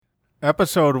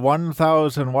Episode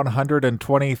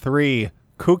 1123,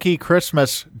 Kooky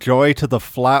Christmas, Joy to the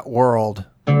Flat World.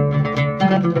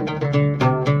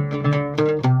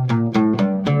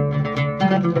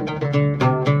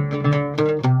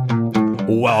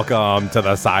 Welcome to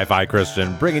the Sci-Fi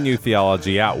Christian, bringing you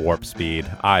theology at warp speed.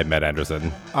 I'm Matt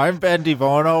Anderson. I'm Ben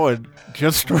Bono, and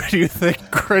just when you think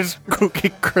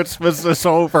Kooky Christmas is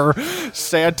over,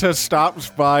 Santa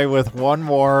stops by with one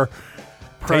more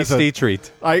present. Tasty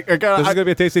treat. This is going to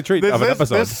be a tasty treat of an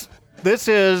episode. This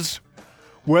is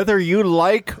whether you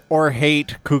like or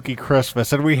hate Kooky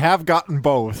Christmas, and we have gotten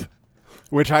both.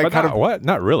 Which I but kind of... What?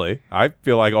 Not really. I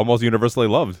feel like almost universally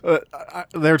loved.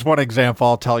 There's one example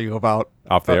I'll tell you about.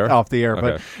 Off the air? Off the air.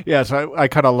 Okay. But yeah, so I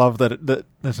kind of love that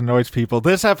this annoys people.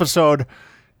 This episode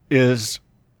is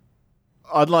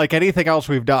unlike anything else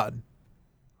we've done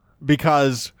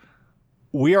because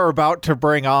we are about to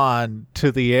bring on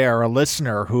to the air a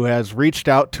listener who has reached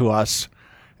out to us.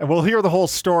 And we'll hear the whole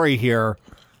story here.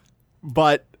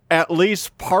 But at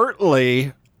least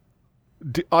partly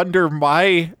under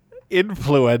my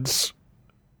influence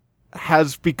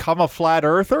has become a flat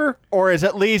earther, or is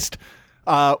at least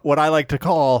what I like to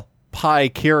call pie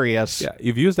curious. Yeah,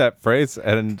 you've used that phrase,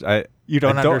 and I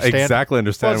don't exactly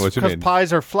understand what you mean. Because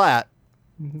pies are flat.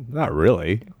 Not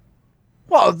really.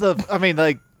 Well,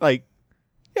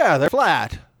 yeah, they're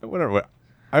flat. Whatever.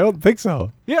 I don't think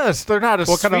so. Yes, they're not a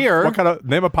sphere. What kind of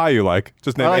name a pie you like?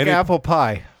 Just name I like any apple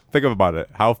pie. Think about it.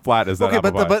 How flat is that? Okay,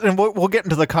 apple pie? but and we'll get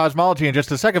into the cosmology in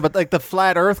just a second. But like the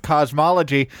flat Earth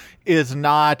cosmology is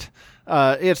not,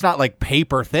 it's not like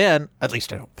paper thin. At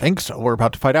least I don't think so. We're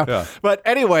about to find out. Yeah. But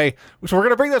anyway, so we're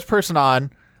gonna bring this person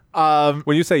on.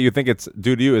 When you say you think it's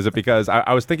due to you, is it because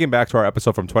I was thinking back to our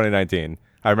episode from 2019?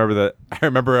 I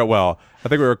remember it well. I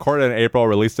think we recorded in April,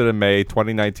 released it in May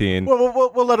 2019.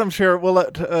 We'll let him share. We'll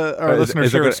let our listeners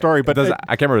share his story. But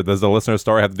I can't remember. Does the listener's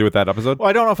story have to do with that episode? Well,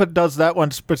 I don't know if it does that one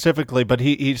specifically, but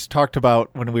he's talked about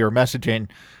when we were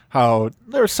messaging how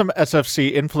there's some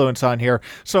SFC influence on here.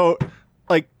 So,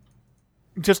 like,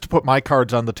 just to put my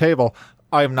cards on the table,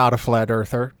 I am not a flat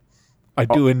earther. I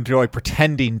do enjoy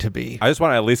pretending to be. I just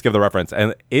want to at least give the reference.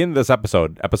 And in this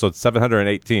episode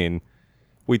 718,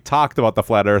 we talked about the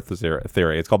flat earth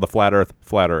theory. It's called the flat earth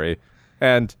flattery.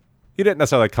 And you didn't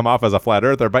necessarily come off as a flat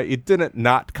earther, but you didn't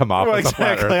not come off as a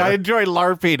flat earther. I enjoy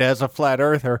LARPing as a flat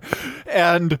earther.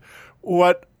 And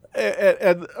for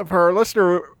our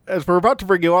listener, as we're about to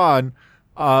bring you on,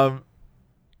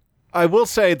 I will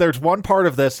say there's one part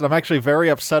of this that I'm actually very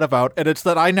upset about, and it's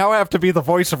that I now have to be the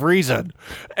voice of reason.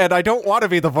 And I don't want to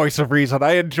be the voice of reason.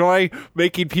 I enjoy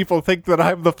making people think that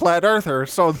I'm the flat earther.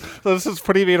 So this is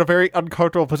putting me in a very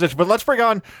uncomfortable position. But let's bring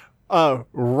on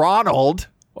Ronald.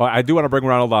 Well, I do want to bring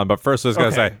Ronald on, but first I was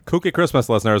going to say, Kooky Christmas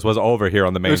listeners was over here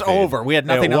on the main It was feed. over. We had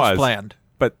nothing else planned.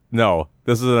 But no,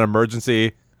 this is an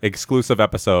emergency exclusive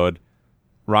episode.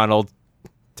 Ronald,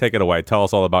 take it away. Tell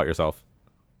us all about yourself.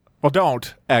 Well,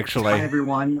 don't, actually. Hi,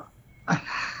 everyone.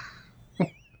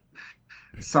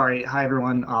 Sorry. Hi,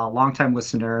 everyone. Longtime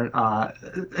listener,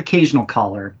 occasional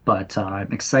caller, but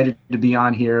I'm excited to be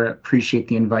on here. Appreciate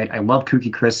the invite. I love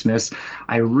Kooky Christmas.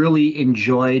 I really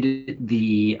enjoyed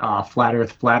the Flat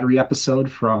Earth Flattery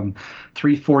episode from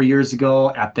 3-4 years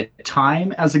ago. At the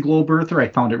time, as a globe earther, I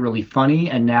found it really funny,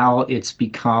 and now it's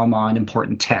become an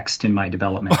important text in my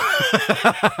development.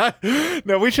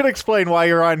 No, we should explain why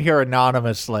you're on here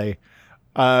anonymously.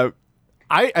 I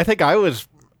think I was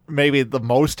maybe the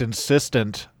most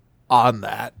insistent on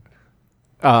that.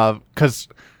 Because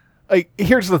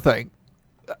here's the thing.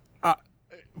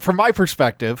 From my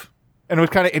perspective, and it was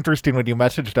kind of interesting when you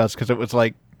messaged us because it was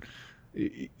like,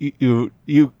 you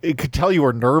it could tell you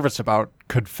were nervous about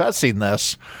confessing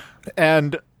this.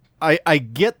 And I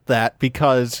get that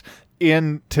because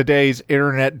in today's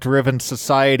internet-driven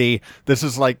society, this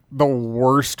is like the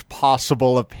worst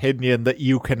possible opinion that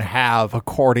you can have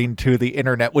according to the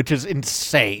internet, which is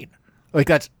insane. Like,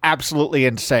 that's absolutely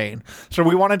insane. So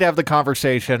we wanted to have the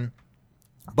conversation,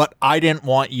 but I didn't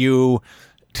want you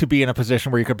to be in a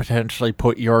position where you could potentially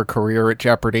put your career at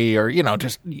jeopardy, or,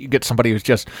 just you get somebody who's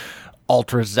just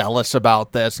ultra zealous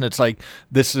about this. And it's like,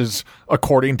 this is,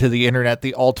 according to the internet,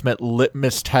 the ultimate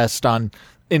litmus test on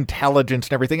intelligence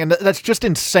and everything, and that's just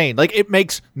insane. Like, it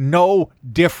makes no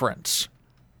difference,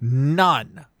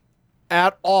 none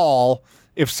at all,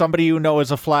 if somebody you know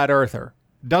is a flat earther.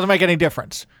 Doesn't make any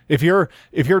difference. If your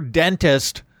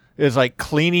dentist is like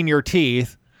cleaning your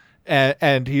teeth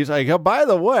and he's like, oh, by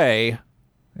the way,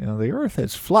 the earth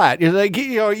is flat. You're like,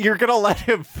 you're going to let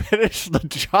him finish the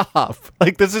job.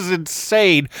 Like, this is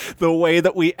insane, the way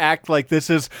that we act like this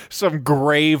is some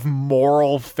grave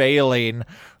moral failing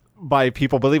by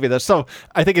people believing this. So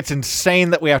I think it's insane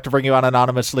that we have to bring you on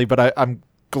anonymously, but I'm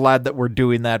glad that we're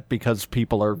doing that because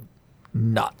people are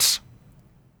nuts.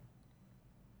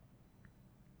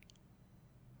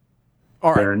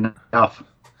 All right. Fair enough.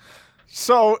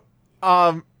 So,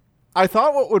 I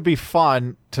thought what would be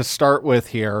fun to start with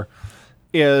here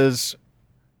is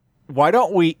why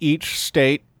don't we each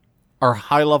state our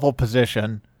high-level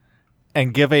position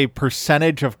and give a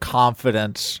percentage of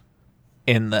confidence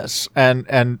in this.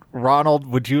 And Ronald,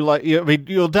 would you like? I mean,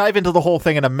 you'll dive into the whole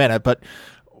thing in a minute, but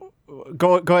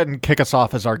go ahead and kick us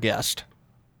off as our guest.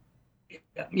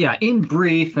 Yeah, in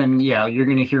brief, and yeah, you're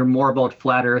going to hear more about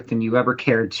flat Earth than you ever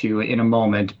cared to in a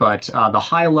moment. But the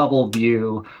high-level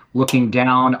view, looking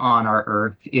down on our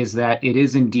Earth, is that it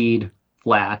is indeed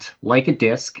flat, like a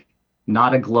disc,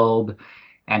 not a globe.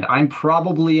 And I'm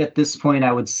probably at this point,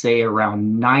 I would say,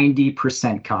 around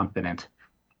 90% confident.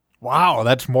 Wow,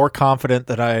 that's more confident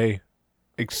than I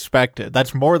expected.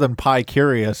 That's more than pie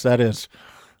curious. That is,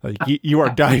 like, you are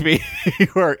diving,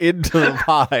 you are into the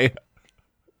pie.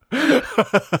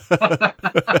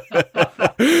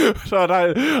 So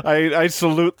I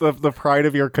salute the pride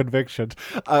of your convictions.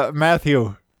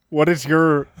 Matthew, what is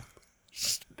your...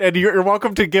 And you're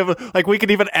welcome to give, like, we could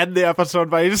even end the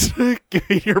episode by just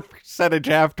giving your percentage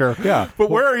after. Yeah. But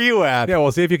where are you at? Yeah,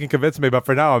 we'll see if you can convince me. But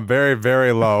for now, I'm very,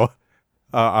 very low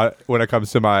when it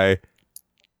comes to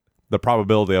the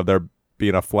probability of there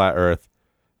being a flat Earth.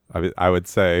 I would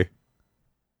say,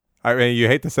 I mean, you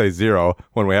hate to say 0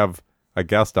 when we have a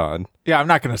guest on. Yeah, I'm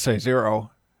not going to say 0.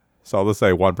 So I'll just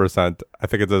say 1%. I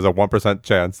think there's a 1%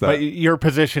 chance that. But your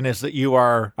position is that you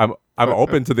are. I'm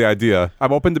open to the idea.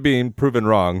 I'm open to being proven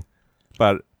wrong,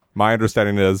 but my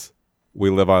understanding is we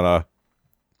live on a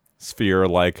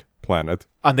sphere-like planet.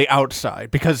 On the outside,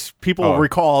 because people will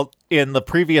recall in the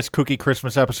previous Kooky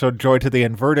Christmas episode, Joy to the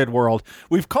Inverted World,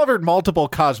 we've covered multiple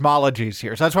cosmologies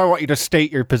here. So that's why I want you to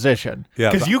state your position.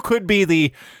 Yeah, because you could be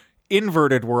the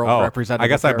inverted world representative. I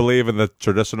guess there. I believe in the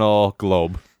traditional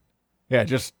globe. Yeah,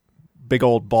 just big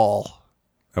old ball.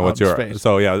 And what's your space.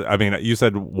 So yeah, I mean, you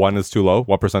said 1 is too low,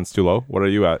 1% is too low. What are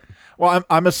you at? Well,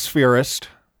 I'm a spherist,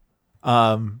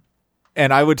 and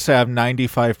I would say I'm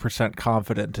 95%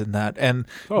 confident in that. And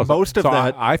most of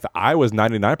that, I was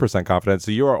 99% confident.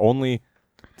 So you are only.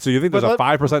 So you think there's a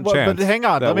 5% chance? But hang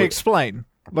on, let me explain.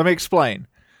 Let me explain.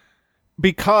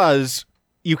 Because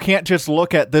you can't just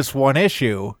look at this one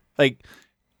issue. Like,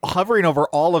 hovering over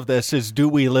all of this is, do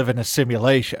we live in a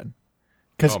simulation?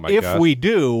 Because if we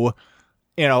do,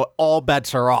 all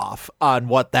bets are off on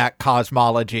what that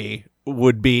cosmology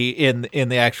would be in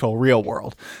the actual real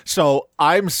world. So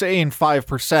I'm saying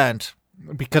 5%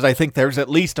 because I think there's at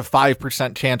least a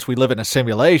 5% chance we live in a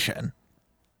simulation.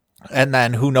 And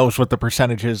then who knows what the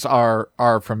percentages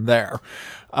are from there.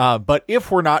 But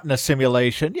if we're not in a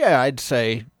simulation, yeah, I'd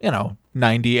say,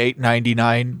 98,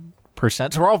 99%.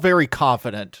 So we're all very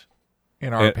confident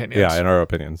in our opinions. Yeah, in our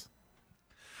opinions.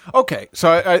 Okay,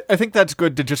 so I think that's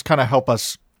good to just kind of help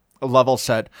us level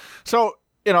set. So,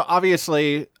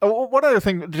 obviously, one other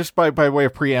thing, just by way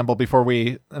of preamble before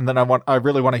and then I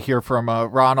really want to hear from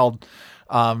Ronald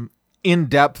in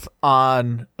depth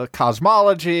on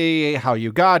cosmology, how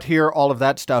you got here, all of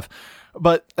that stuff.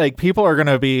 But like, people are going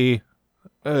to be,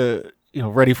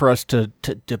 ready for us to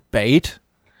debate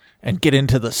and get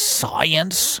into the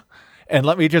science. And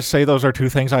let me just say, those are two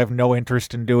things I have no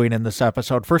interest in doing in this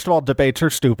episode. First of all, debates are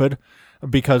stupid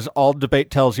because all debate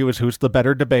tells you is who's the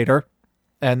better debater.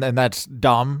 And that's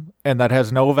dumb and that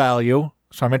has no value.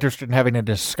 So I'm interested in having a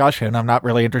discussion. I'm not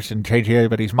really interested in changing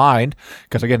anybody's mind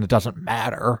because, again, it doesn't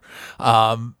matter.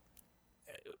 But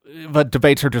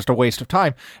debates are just a waste of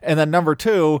time. And then number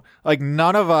two, like,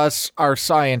 none of us are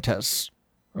scientists.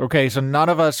 Okay, so none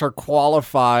of us are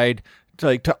qualified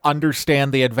to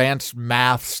understand the advanced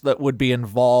maths that would be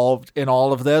involved in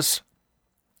all of this.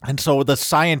 And so the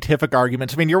scientific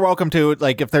arguments, I mean, you're welcome to,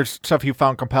 like, if there's stuff you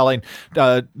found compelling,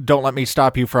 don't let me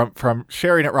stop you from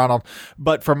sharing it, Ronald.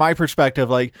 But from my perspective,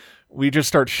 like, we just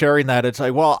start sharing that. It's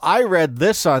like, well, I read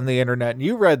this on the internet and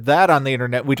you read that on the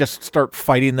internet. We just start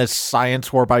fighting this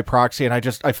science war by proxy. And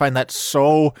I find that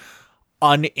so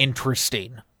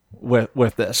uninteresting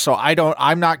with this. So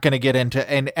I'm not going to get into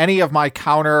any of my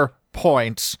counter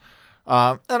points.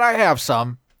 And I have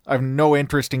some. I have no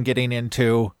interest in getting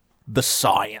into the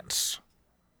science.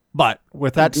 But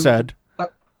with that said,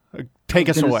 take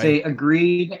us away. Say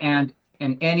agreed, and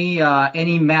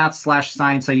any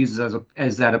math/science I use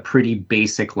as at a pretty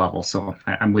basic level. So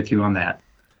I'm with you on that.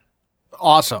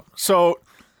 Awesome. So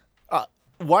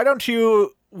why don't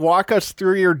you walk us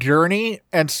through your journey?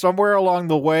 And somewhere along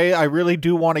the way, I really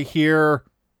do want to hear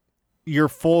your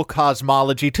full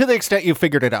cosmology to the extent you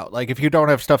figured it out. Like, if you don't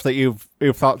have stuff that you've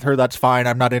thought through, that's fine.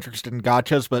 I'm not interested in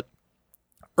gotchas, but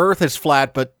Earth is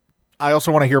flat, but I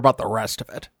also want to hear about the rest of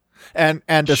it. And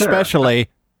sure.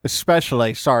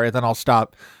 especially, sorry, then I'll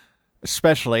stop.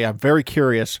 Especially, I'm very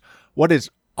curious, what is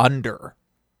under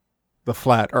the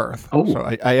flat Earth? Oh, so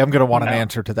I am going to want an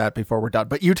answer to that before we're done.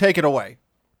 But you take it away.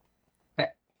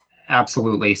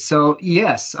 Absolutely. So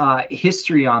yes,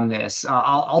 history on this.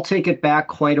 I'll take it back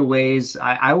quite a ways.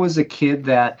 I was a kid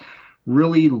that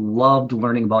really loved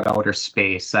learning about outer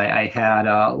space. I had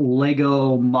a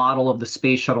Lego model of the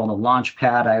space shuttle on the launch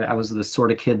pad. I was the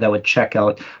sort of kid that would check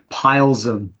out piles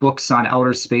of books on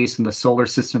outer space and the solar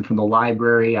system from the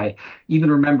library. I even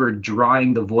remember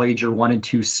drawing the Voyager 1 and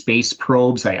 2 space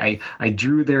probes. I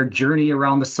drew their journey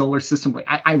around the solar system.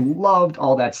 I loved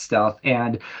all that stuff.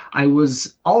 And I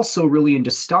was also really into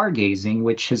stargazing,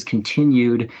 which has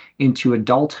continued into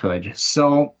adulthood.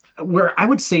 So where I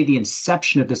would say the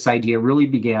inception of this idea really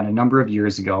began a number of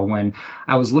years ago when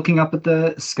I was looking up at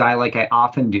the sky like I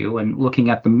often do and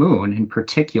looking at the moon in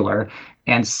particular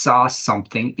and saw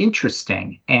something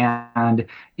interesting. And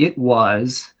it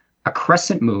was a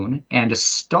crescent moon, and a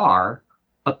star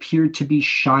appeared to be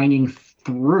shining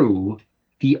through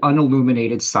the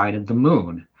unilluminated side of the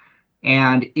moon.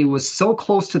 And it was so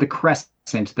close to the crescent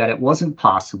that it wasn't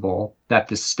possible that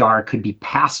the star could be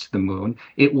past the moon.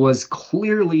 It was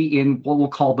clearly in what we'll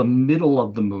call the middle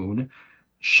of the moon,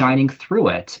 shining through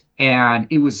it. And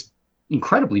it was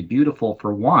incredibly beautiful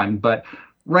for one, but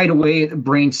right away the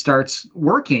brain starts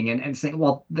working and saying,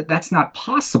 well, that's not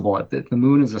possible. If the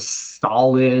moon is a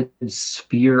solid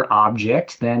sphere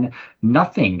object, then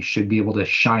nothing should be able to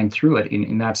shine through it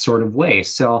in that sort of way.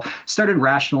 So started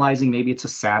rationalizing maybe it's a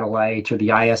satellite or the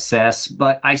ISS,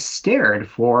 but I stared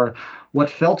for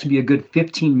what felt to be a good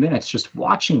 15 minutes just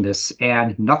watching this,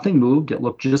 and nothing moved. It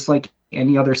looked just like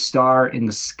any other star in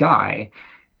the sky.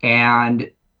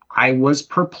 And I was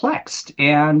perplexed.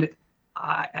 And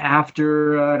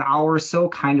after an hour or so,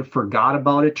 kind of forgot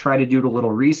about it, tried to do a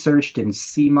little research, didn't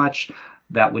see much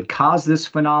that would cause this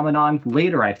phenomenon.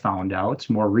 Later, I found out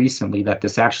more recently that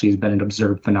this actually has been an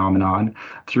observed phenomenon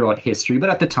throughout history.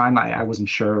 But at the time, I wasn't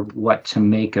sure what to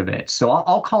make of it. So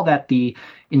I'll call that the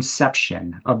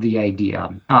inception of the idea.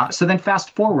 So then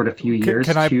fast forward a few years.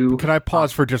 Can I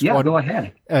pause for just one? Yeah, go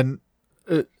ahead. And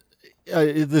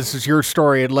this is your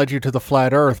story. It led you to the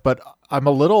flat Earth, but I'm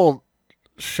a little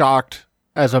shocked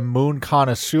as a moon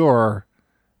connoisseur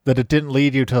that it didn't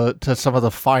lead you to some of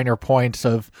the finer points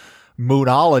of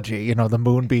moonology, the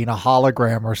moon being a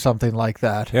hologram or something like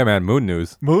that. Yeah, man, moon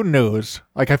news. Moon news.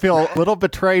 Like, I feel a little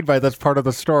betrayed by this part of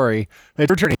the story.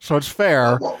 So it's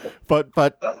fair, but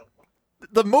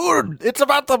the moon, it's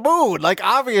about the moon. Like,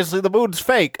 obviously the moon's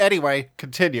fake. Anyway,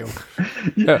 continue.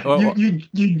 You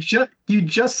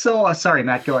just saw, sorry,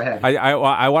 Matt, go ahead.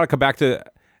 I want to come back to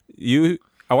you.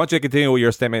 I want you to continue with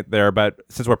your statement there, but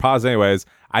since we're paused anyways,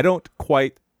 I don't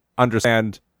quite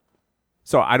understand.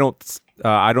 So I don't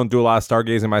do a lot of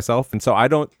stargazing myself, and so I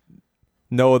don't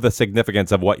know the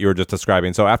significance of what you were just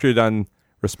describing. So after you're done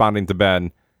responding to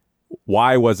Ben,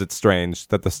 why was it strange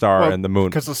that the star and the moon?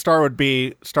 Because the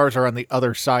stars are on the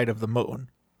other side of the moon.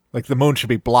 Like, the moon should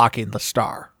be blocking the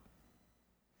star.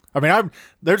 I mean,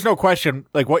 there's no question,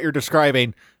 like, what you're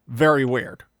describing, very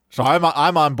weird. So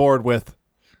I'm on board with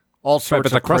all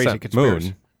sorts of crazy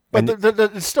conspiracy. But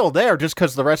it's still there just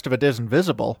because the rest of it isn't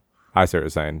visible. I see what you're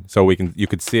saying. So you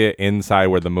could see it inside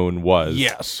where the moon was.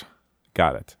 Yes.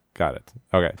 Got it.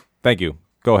 Okay. Thank you.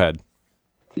 Go ahead.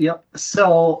 Yep.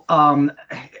 So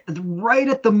right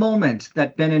at the moment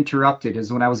that Ben interrupted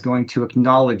is when I was going to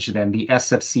acknowledge then the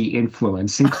SFC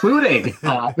influence, including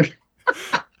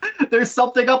there's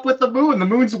something up with the moon. The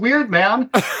moon's weird, man.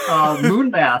 Moon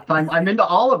math. I'm into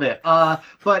all of it.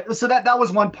 But so that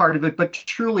was one part of it. But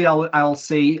truly, I'll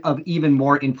say of even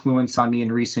more influence on me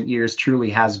in recent years truly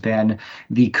has been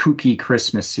the Kooky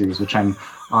Christmas series, which I'm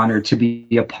honored to be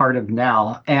a part of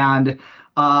now. And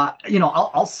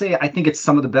I'll say I think it's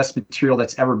some of the best material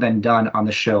that's ever been done on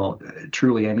the show.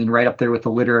 Truly, I mean, right up there with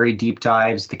the literary deep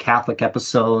dives, the Catholic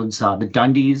episodes, the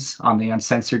Dundies on the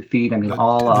uncensored feed. I mean,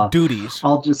 the duties.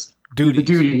 All just duties. The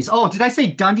duties. Oh, did I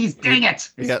say Dundies? Dang it!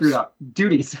 I screwed up.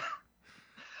 Duties.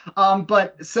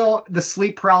 But so the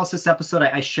sleep paralysis episode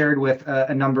I shared with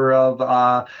a number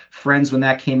of friends when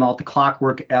that came out, the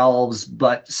Clockwork Elves,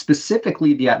 but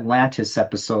specifically the Atlantis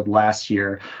episode last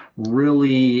year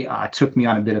really took me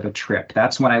on a bit of a trip.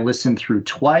 That's when I listened through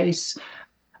twice,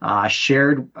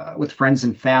 shared with friends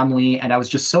and family, and I was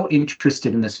just so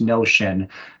interested in this notion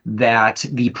that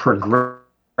the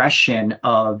progression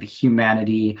of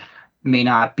humanity may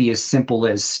not be as simple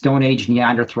as Stone Age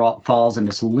Neanderthals and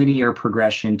this linear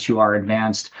progression to our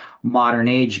advanced modern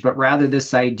age, but rather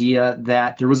this idea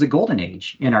that there was a golden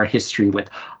age in our history with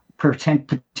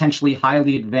potentially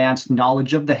highly advanced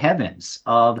knowledge of the heavens,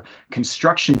 of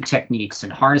construction techniques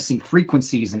and harnessing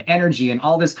frequencies and energy and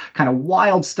all this kind of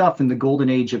wild stuff in the golden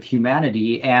age of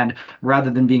humanity. And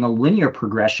rather than being a linear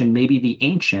progression, maybe the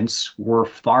ancients were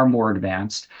far more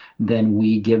advanced than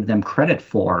we give them credit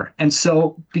for. And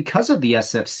so because of the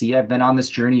SFC, I've been on this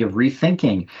journey of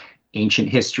rethinking ancient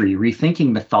history,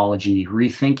 rethinking mythology,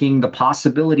 rethinking the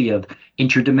possibility of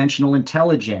interdimensional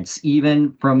intelligence,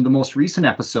 even from the most recent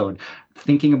episode,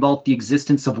 thinking about the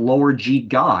existence of lower G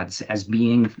gods as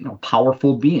being,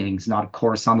 powerful beings, not of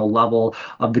course on the level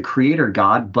of the creator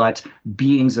God, but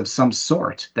beings of some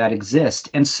sort that exist.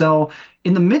 And so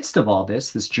in the midst of all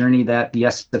this journey that the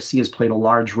SFC has played a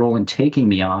large role in taking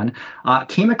me on,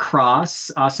 came across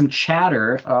some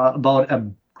chatter about a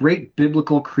great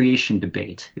biblical creation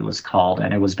debate, it was called,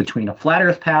 and it was between a flat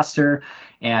earth pastor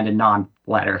and a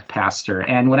non-flat earth pastor.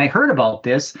 And when I heard about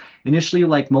this, initially,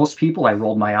 like most people, I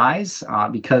rolled my eyes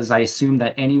because I assumed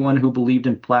that anyone who believed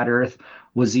in flat earth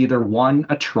was either one,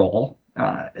 a troll,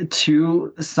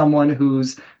 two, someone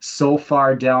who's so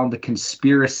far down the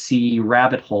conspiracy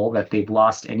rabbit hole that they've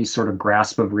lost any sort of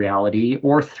grasp of reality,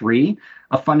 or three,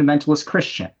 a fundamentalist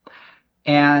Christian.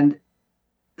 And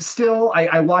still,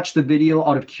 I watched the video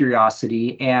out of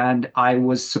curiosity, and I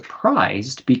was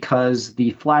surprised because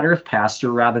the flat earth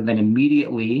pastor, rather than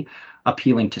immediately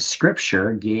appealing to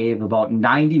scripture, gave about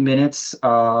 90 minutes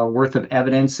worth of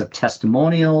evidence of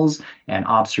testimonials and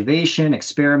observation,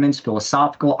 experiments,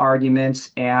 philosophical arguments,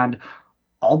 and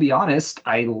I'll be honest,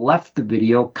 I left the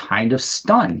video kind of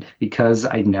stunned because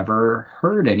I'd never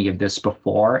heard any of this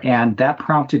before. And that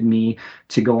prompted me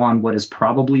to go on what has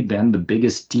probably been the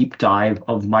biggest deep dive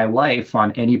of my life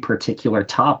on any particular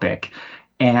topic.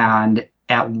 And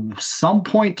at some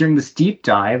point during this deep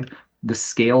dive, the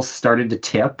scales started to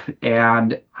tip,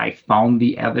 and I found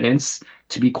the evidence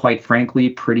to be, quite frankly,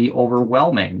 pretty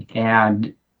overwhelming.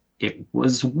 And it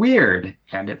was weird,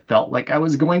 and it felt like I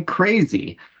was going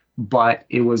crazy. But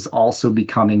it was also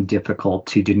becoming difficult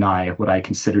to deny what I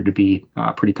consider to be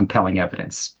pretty compelling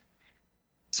evidence.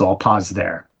 So I'll pause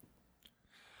there.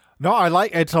 No,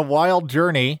 it's a wild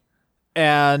journey,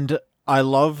 and I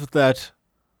love that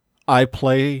I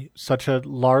play such a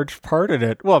large part in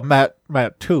it. Well,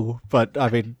 Matt too, but I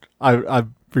mean,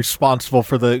 I'm responsible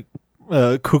for the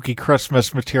Kooky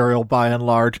Christmas material by and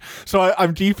large. So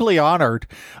I'm deeply honored,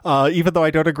 even though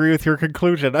I don't agree with your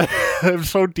conclusion. I'm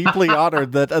so deeply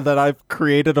honored that I've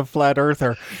created a flat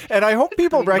earther. And I hope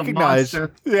people recognize...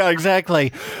 Yeah,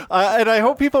 exactly. And I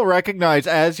hope people recognize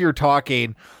as you're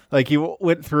talking, like you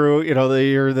went through,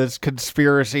 you're this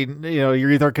conspiracy,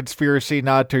 you're either a conspiracy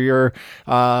nut or you're...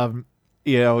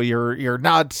 you're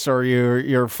nuts or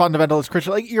you're fundamentalist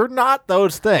Christian. Like, you're not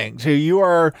those things. You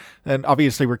are, and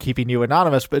obviously we're keeping you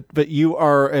anonymous, but you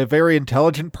are a very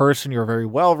intelligent person. You're a very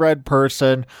well-read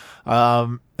person.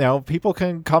 People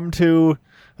can come to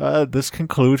this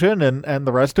conclusion, and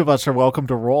the rest of us are welcome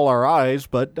to roll our eyes.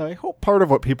 But I hope part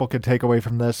of what people can take away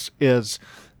from this is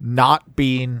not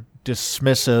being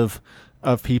dismissive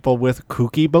of people with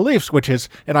kooky beliefs, which is,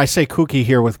 and I say kooky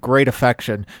here with great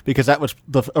affection, because that was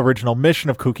the original mission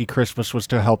of Kooky Christmas, was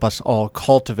to help us all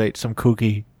cultivate some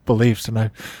kooky beliefs, and I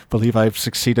believe I've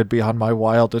succeeded beyond my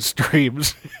wildest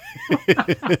dreams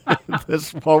at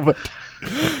this moment.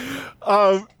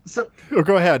 Go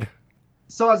ahead.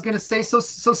 So I was going to say, so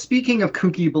speaking of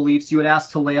kooky beliefs, you had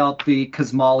asked to lay out the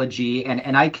cosmology,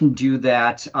 and I can do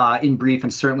that in brief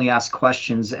and certainly ask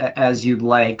questions as you'd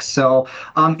like. So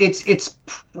it's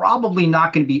probably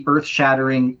not going to be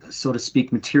earth-shattering, so to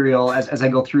speak, material as I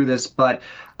go through this, but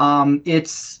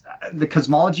it's the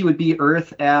cosmology would be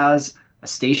Earth as a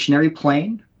stationary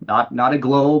plane, not a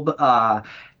globe.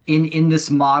 In this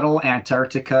model,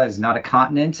 Antarctica is not a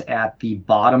continent at the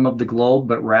bottom of the globe,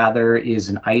 but rather is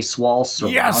an ice wall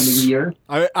surrounding the Earth.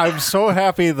 I'm so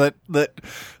happy that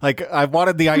like, I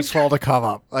wanted the ice wall to come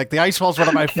up. Like, the ice wall is one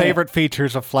of my favorite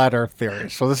features of flat Earth theory.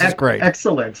 So this is great.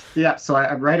 Excellent. Yeah. So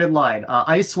I'm right in line.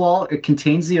 Ice wall, it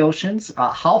contains the oceans.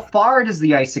 How far does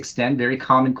the ice extend? Very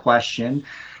common question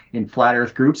in flat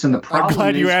Earth groups. And the problem I'm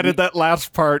glad you added that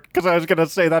last part, because I was going to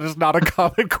say that is not a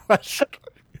common question.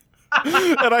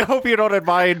 And I hope you don't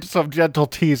mind some gentle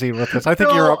teasing with this. I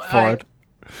think you're up for it.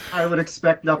 I would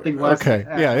expect nothing less. Okay.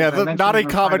 Not a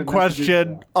common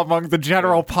question among the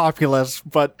general populace,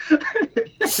 but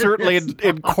certainly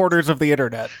in corners of the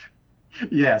internet.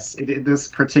 Yes, this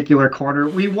particular corner,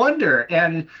 we wonder.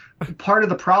 And part of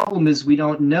the problem is we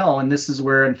don't know. And this is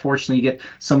where, unfortunately, you get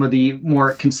some of the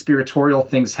more conspiratorial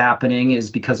things happening, is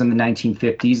because in the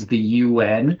 1950s, the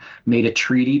UN made a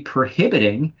treaty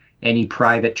prohibiting any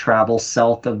private travel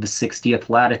south of the 60th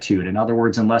latitude. In other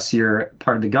words, unless you're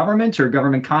part of the government or a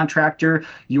government contractor,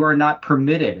 you are not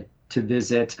permitted to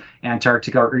visit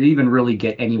Antarctica or even really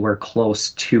get anywhere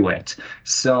close to it.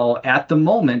 So at the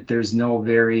moment, there's no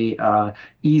very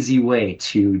easy way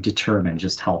to determine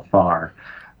just how far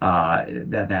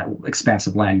that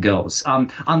expansive land goes.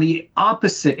 On the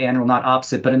opposite end, well, not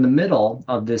opposite, but in the middle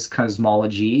of this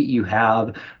cosmology, you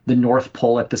have the North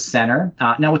Pole at the center.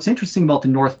 Now, what's interesting about the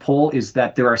North Pole is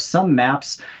that there are some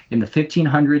maps in the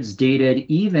 1500s, dated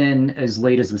even as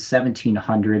late as the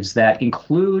 1700s, that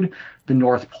include the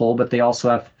North Pole, but they also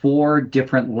have 4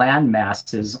 different land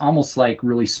masses, almost like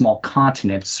really small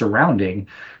continents surrounding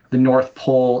the North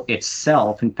Pole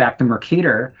itself. In fact, the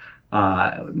Mercator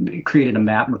created a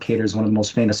map. Mercator is one of the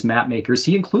most famous map makers.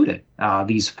 He included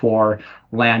these 4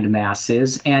 land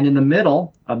masses, and in the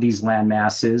middle of these land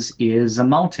masses is a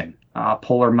mountain,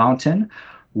 polar mountain,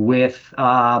 with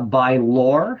by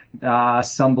lore,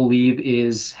 some believe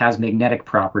has magnetic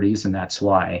properties, and that's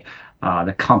why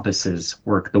the compasses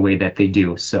work the way that they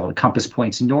do. So the compass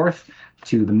points north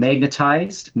to the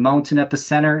magnetized mountain at the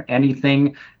center.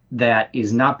 Anything that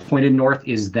is not pointed north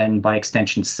is then by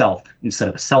extension south. Instead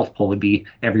of the South Pole, would be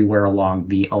everywhere along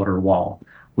the outer wall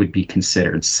would be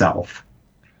considered south.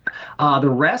 The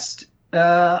rest,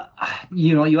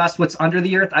 you asked what's under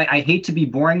the earth. I hate to be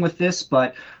boring with this,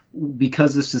 but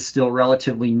because this is still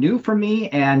relatively new for me,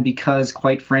 and because,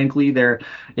 quite frankly,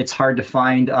 it's hard to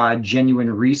find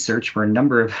genuine research for a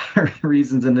number of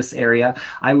reasons in this area,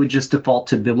 I would just default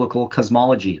to biblical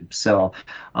cosmology. So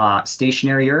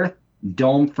stationary Earth,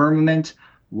 dome firmament,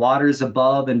 waters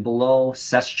above and below,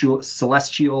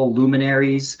 celestial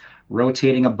luminaries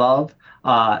rotating above.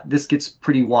 This gets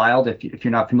pretty wild if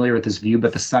you're not familiar with this view,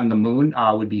 but the sun and the moon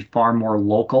would be far more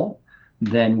local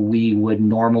than we would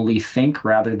normally think,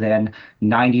 rather than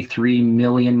 93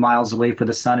 million miles away for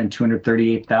the sun and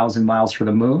 238,000 miles for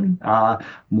the moon.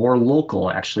 More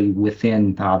local, actually,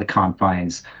 within the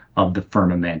confines of the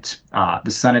firmament.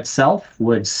 The sun itself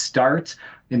would start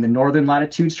in the northern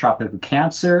latitudes, Tropic of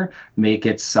Cancer, make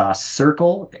its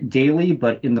circle daily,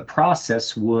 but in the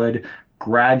process would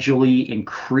gradually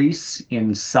increase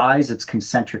in size, its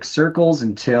concentric circles,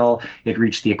 until it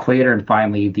reached the equator and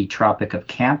finally the Tropic of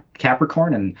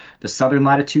Capricorn and the southern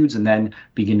latitudes, and then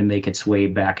begin to make its way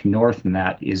back north. And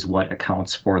that is what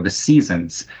accounts for the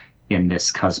seasons in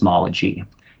this cosmology.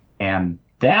 And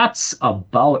that's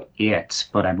about it,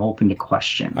 but I'm open to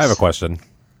questions. I have a question.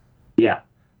 Yeah.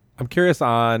 I'm curious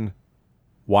on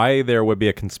why there would be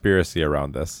a conspiracy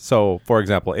around this. So, for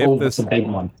example, that's a big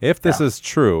one. If this is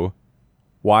true,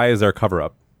 why is there a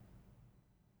cover-up?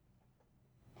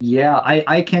 Yeah,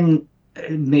 I can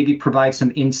maybe provide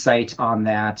some insight on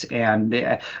that,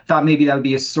 and thought maybe that would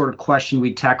be a sort of question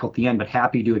we'd tackle at the end, but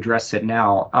happy to address it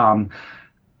now.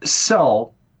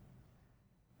 So,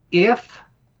 if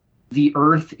the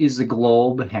Earth is a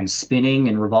globe and spinning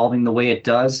and revolving the way it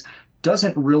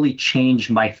doesn't really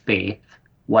change my faith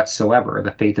whatsoever,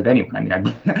 the faith of anyone. I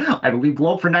mean, I believe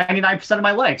globe for 99% of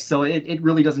my life, so it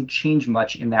really doesn't change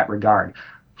much in that regard.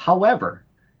 However,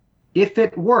 if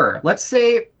it were, let's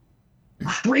say,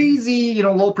 crazy,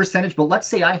 low percentage, but let's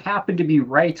say I happen to be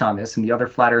right on this and the other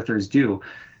flat earthers do,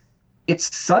 it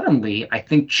suddenly, I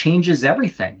think, changes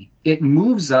everything. It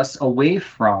moves us away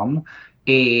from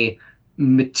a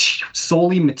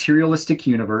solely materialistic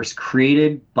universe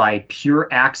created by pure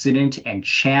accident and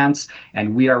chance,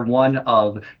 and we are one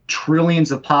of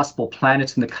trillions of possible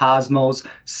planets in the cosmos,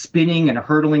 spinning and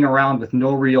hurtling around with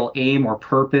no real aim or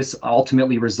purpose,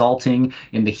 ultimately resulting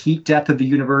in the heat death of the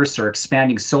universe, or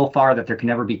expanding so far that there can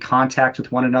never be contact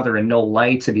with one another and no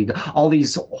light. All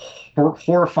these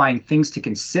horrifying things to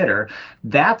consider.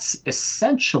 That's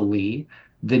essentially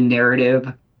the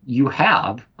narrative you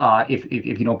have if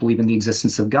you don't believe in the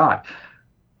existence of God.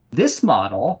 This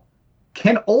model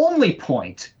can only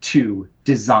point to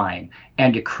design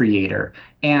and a creator.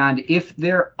 And if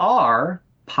there are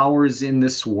powers in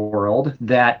this world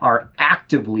that are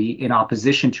actively in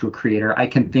opposition to a creator, I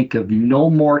can think of no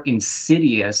more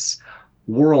insidious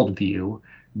worldview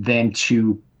than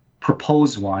to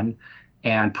propose one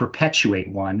and perpetuate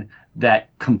one that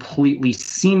completely,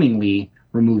 seemingly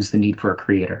removes the need for a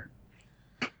creator.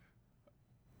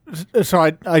 So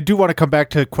I do want to come back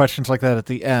to questions like that at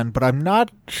the end, but I'm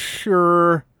not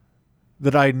sure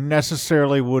that I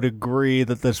necessarily would agree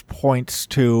that this points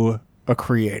to a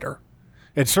creator.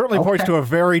 It certainly points to a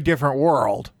very different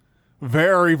world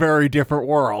very, very different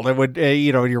world. It would,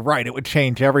 you're right. It would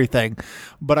change everything.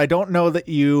 But I don't know that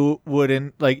you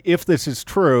would, if this is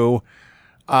true,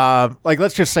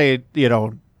 let's just say,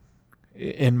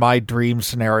 in my dream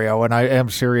scenario, and I am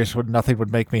serious, nothing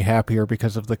would make me happier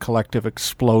because of the collective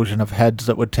explosion of heads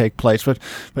that would take place. But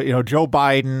Joe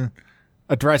Biden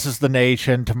addresses the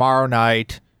nation tomorrow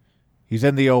night. He's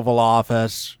in the Oval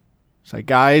Office. It's like,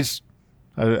 guys,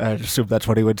 I assume that's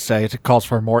what he would say. It calls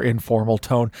for a more informal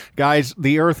tone. Guys,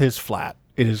 the Earth is flat.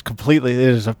 It is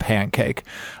a pancake.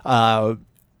 And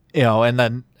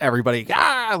then everybody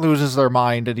loses their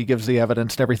mind, and he gives the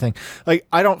evidence and everything. Like,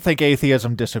 I don't think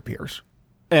atheism disappears.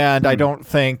 And I don't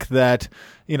think that,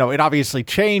 it obviously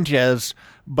changes,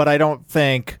 but I don't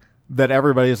think that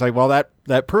everybody is like, well,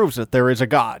 that proves that there is a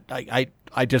God.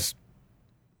 I just,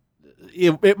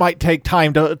 it might take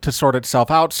time to sort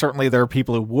itself out. Certainly there are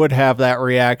people who would have that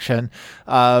reaction.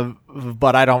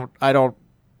 But I don't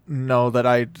know that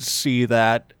I see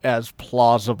that as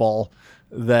plausible,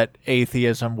 that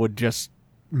atheism would just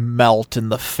melt in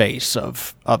the face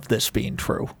of this being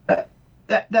true.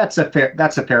 That's a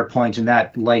fair point, and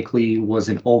that likely was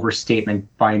an overstatement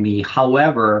by me.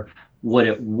 However, what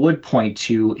it would point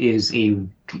to is a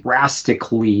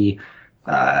drastically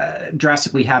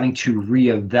having to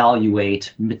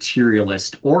reevaluate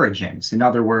materialist origins. In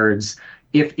other words,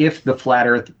 if the flat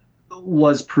Earth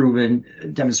was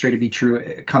demonstrated to be true,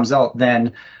 it comes out,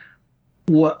 then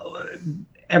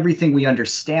everything we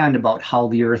understand about how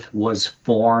the Earth was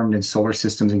formed, and solar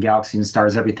systems and galaxies and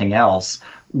stars, everything else,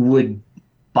 would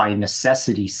by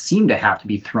necessity seem to have to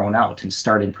be thrown out and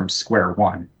starting from square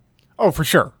one. Oh, for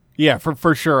sure. Yeah,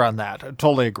 for sure on that. I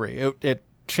totally agree. It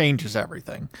changes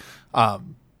everything.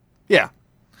 Yeah.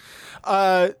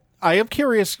 I am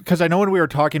curious, because I know when we were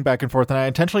talking back and forth, and I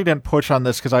intentionally didn't push on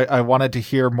this because I wanted to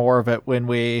hear more of it when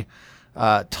we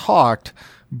talked,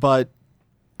 but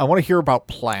I want to hear about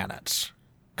planets,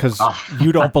 because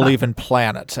you don't believe in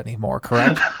planets anymore,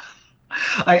 correct?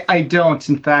 I don't.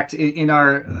 In fact, in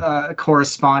our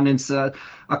correspondence, a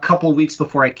couple weeks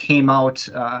before I came out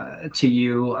to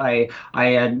you, I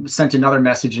had sent another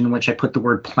message in which I put the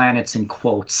word planets in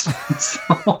quotes.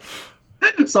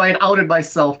 So I had outed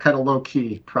myself kind of low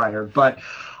key prior. But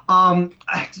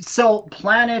so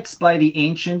planets by the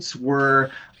ancients were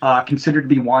considered to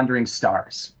be wandering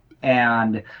stars.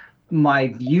 And my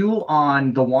view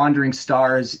on the wandering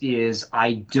stars is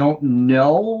I don't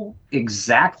know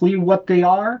exactly what they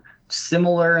are.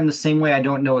 Similar in the same way I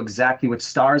don't know exactly what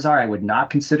stars are. I would not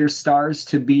consider stars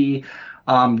to be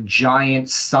giant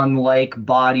sun-like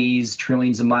bodies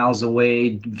trillions of miles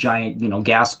away, giant,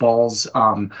 gas balls.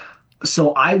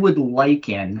 So I would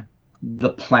liken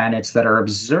the planets that are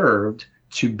observed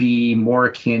to be more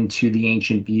akin to the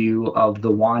ancient view of the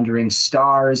wandering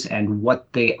stars and what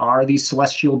they are, these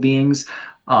celestial beings.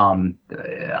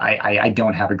 I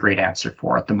don't have a great answer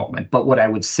for at the moment. But what I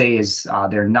would say is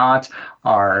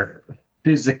are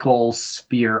physical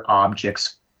sphere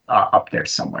objects up there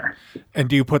somewhere. And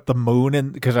do you put the moon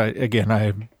in? Because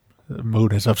the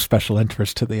moon is of special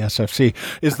interest to the SFC.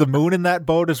 Is the moon in that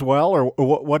boat as well, or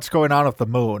what's going on with the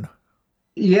moon?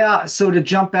 Yeah, so to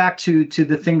jump back to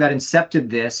the thing that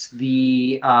incepted this,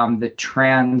 the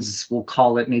we'll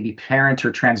call it maybe parent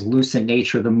or translucent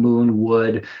nature of the moon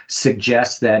would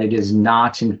suggest that it is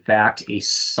not, in fact, a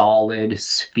solid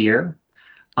sphere,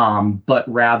 but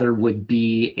rather would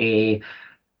be a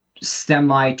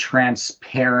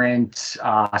semi-transparent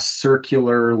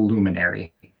circular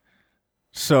luminary.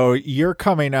 So you're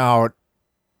coming out,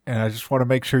 and I just want to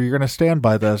make sure you're going to stand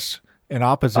by this, in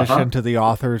opposition to the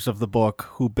authors of the book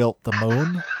Who Built the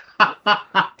Moon?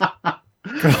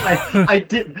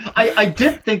 I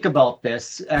did think about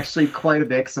this actually quite a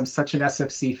bit because I'm such an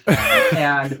SFC fan.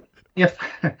 And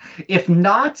if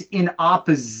not in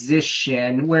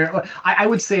opposition, where I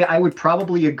would say I would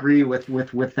probably agree with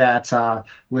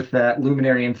that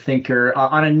luminary and thinker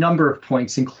on a number of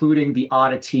points, including the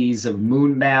oddities of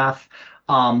moon math.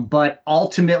 But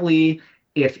ultimately,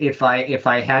 if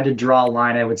I had to draw a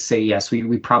line, I would say yes,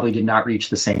 we probably did not reach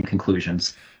the same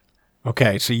conclusions.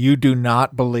 Okay, so you do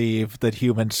not believe that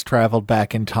humans traveled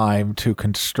back in time to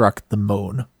construct the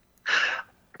moon?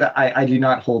 I do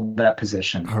not hold that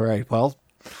position. All right, well,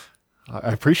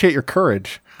 I appreciate your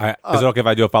courage. Is it okay if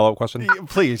I do a follow-up question?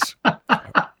 Please.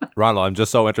 Ronald, I'm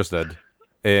just so interested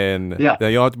in... Yeah.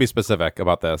 You don't have to be specific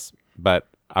about this, but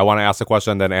I want to ask a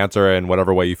question, then answer in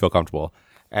whatever way you feel comfortable.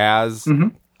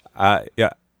 So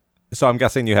I'm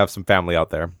guessing you have some family out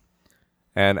there.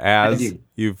 And as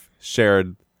you've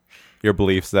shared your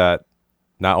beliefs that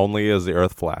not only is the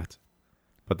Earth flat,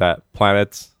 but that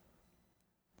planets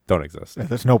don't exist.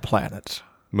 There's no planets.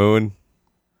 Moon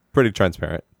pretty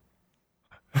transparent.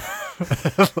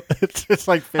 It's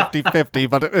like 50-50,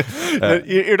 but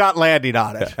you're not landing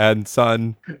on it. And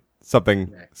son,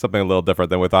 something a little different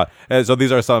than we thought. And so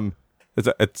these are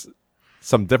it's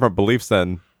some different beliefs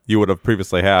than you would have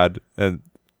previously had. And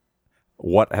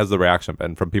what has the reaction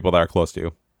been from people that are close to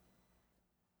you?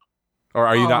 Or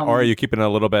are you not? Or are you keeping it a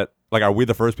little bit like? Are we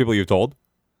the first people you've told?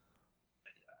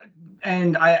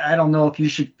 And I don't know if you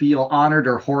should feel honored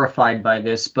or horrified by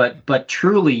this, but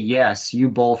truly, yes, you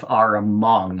both are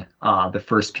among the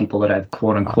first people that I've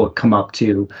quote unquote come up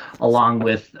to, along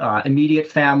with immediate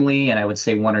family, and I would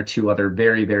say one or two other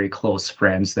very, very close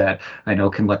friends that I know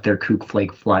can let their kook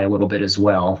flake fly a little bit as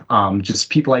well.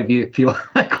 Just people I feel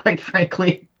quite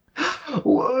frankly a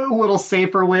little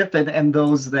safer with, and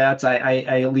those that I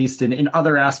at least in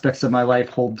other aspects of my life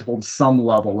hold some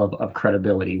level of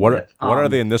credibility with. What are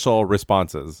the initial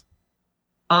responses?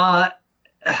 Oh,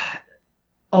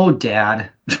 Dad.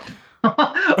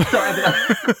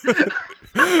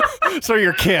 So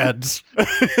your kids.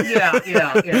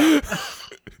 Yeah.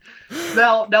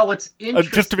 Now what's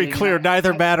interesting... just to be clear,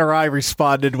 neither Matt or I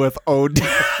responded with, "Oh,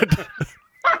 Dad."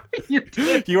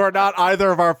 You are not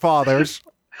either of our fathers.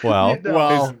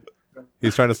 Well,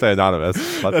 he's trying to stay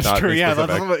anonymous. That's true.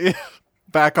 Yeah,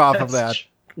 back off of that.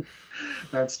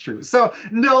 That's true. So,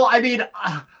 no, I mean,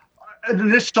 an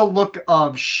initial look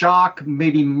of shock,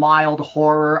 maybe mild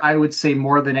horror, I would say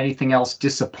more than anything else,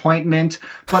 disappointment,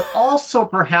 but also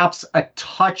perhaps a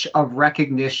touch of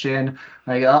recognition.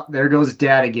 Like, oh, there goes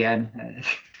Dad again.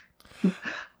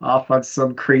 Off on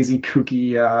some crazy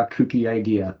kooky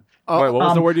idea. Wait, what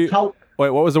was the word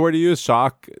what was the word you used?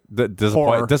 Shock?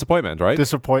 Disappointment, right?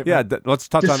 Disappointment. Yeah, let's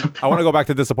touch on... I want to go back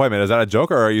to disappointment. Is that a joke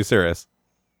or are you serious?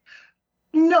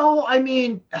 No, I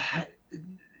mean,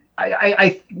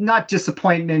 I not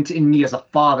disappointment in me as a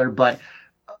father, but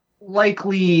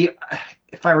likely,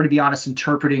 if I were to be honest,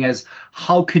 interpreting as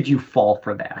how could you fall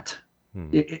for that?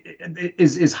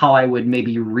 Is how I would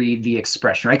maybe read the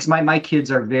expression, right? Because my kids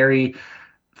are very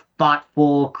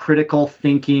thoughtful, critical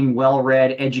thinking,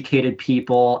 well-read, educated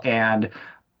people, and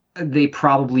they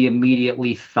probably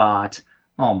immediately thought,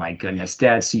 "Oh my goodness,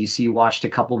 Dad! So you watched a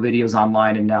couple videos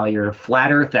online, and now you're a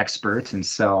flat Earth expert." And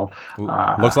so,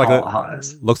 looks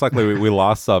like we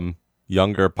lost some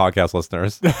younger podcast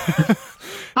listeners.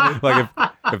 Like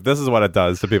if this is what it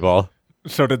does to people.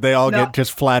 So did they all get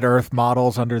just flat Earth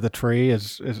models under the tree?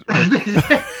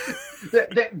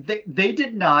 They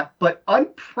did not, but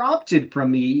unprompted from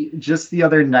me just the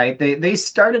other night, they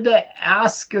started to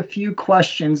ask a few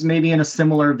questions, maybe in a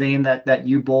similar vein that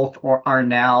you both are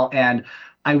now. And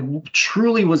I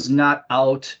truly was not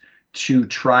out to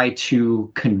try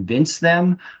to convince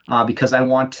them because I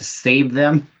want to save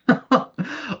them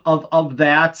of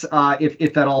that,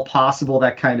 if at all possible,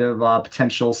 that kind of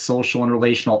potential social and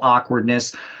relational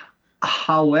awkwardness.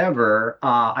 However,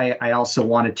 I also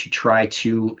wanted to try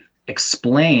to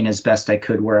explain as best I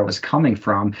could where I was coming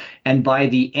from. And by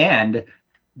the end,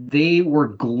 they were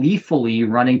gleefully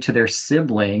running to their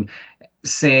sibling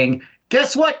saying,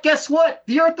 guess what?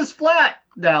 The Earth is flat.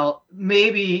 Now,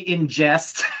 maybe in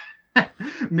jest,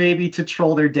 maybe to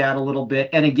troll their dad a little bit.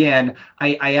 And again,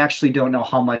 I actually don't know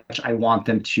how much I want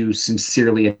them to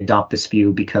sincerely adopt this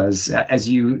view because, as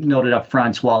you noted up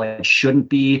front, while it shouldn't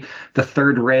be the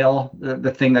third rail,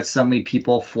 the thing that suddenly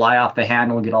people fly off the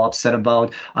handle and get all upset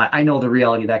about, I know the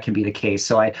reality that can be the case.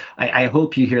 So I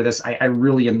hope you hear this. I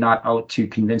really am not out to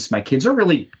convince my kids or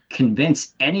really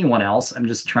convince anyone else. I'm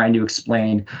just trying to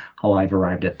explain how I've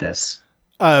arrived at this.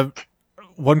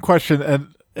 One question, and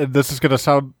this is going to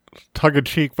sound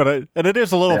tongue-in-cheek, but it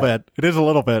is a little bit. It is a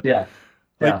little bit. Yeah.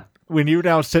 Like, when you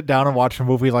now sit down and watch a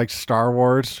movie like Star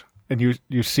Wars and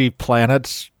you see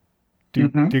planets, do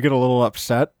you get a little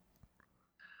upset?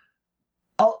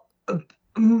 I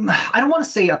don't want to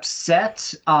say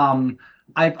upset.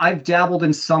 I've dabbled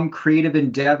in some creative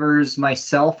endeavors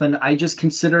myself, and I just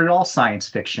consider it all science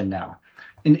fiction now.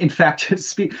 In fact,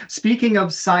 speaking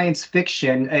of science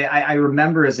fiction, I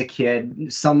remember as a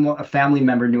kid, a family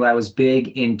member knew I was big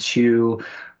into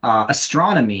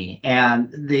astronomy,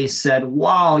 and they said,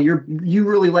 "Wow, you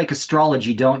really like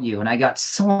astrology, don't you?" And I got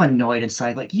so annoyed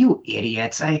inside, like, "You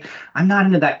idiots! I'm not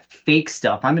into that fake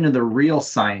stuff. I'm into the real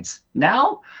science."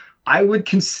 Now, I would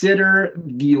consider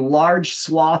the large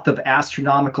swath of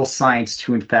astronomical science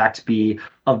to, in fact, be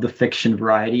of the fiction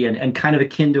variety, and kind of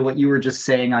akin to what you were just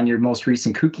saying on your most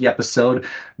recent Kooky episode.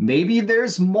 Maybe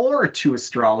there's more to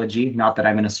astrology. Not that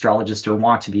I'm an astrologist or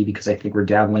want to be, because I think we're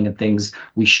dabbling in things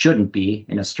we shouldn't be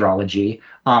in astrology.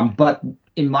 But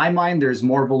in my mind, there's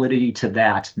more validity to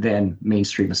that than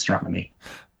mainstream astronomy.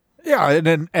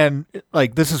 Yeah, and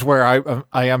like this is where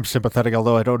I am sympathetic,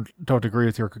 although I don't agree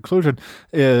with your conclusion.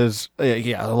 Is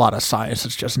yeah, a lot of science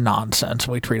is just nonsense.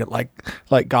 We treat it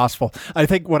like gospel. I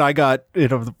think what I got,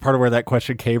 the part of where that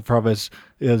question came from is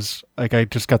like I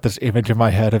just got this image in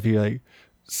my head of you like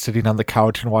sitting on the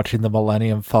couch and watching the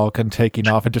Millennium Falcon taking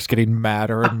off and just getting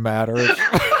madder and madder as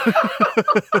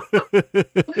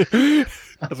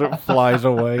it flies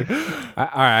away. All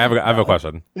right, I have a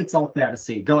question. It's all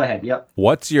fantasy. Go ahead. Yep.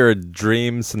 What's your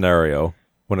dream scenario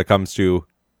when it comes to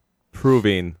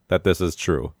proving that this is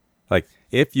true? Like,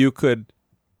 if you could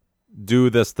do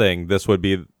this thing, this would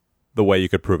be the way you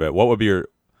could prove it.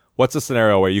 What's a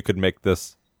scenario where you could make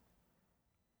this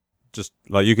just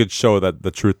like you could show that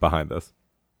the truth behind this?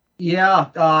 Yeah,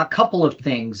 a couple of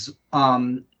things.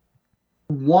 One,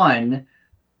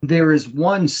 there is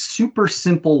one super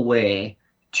simple way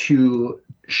to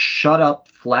shut up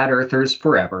flat earthers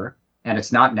forever, and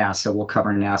it's not NASA. We'll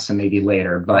cover NASA maybe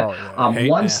later, but one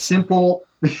NASA. Simple.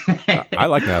 I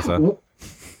like NASA.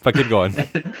 But keep going.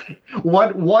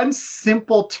 One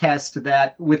simple test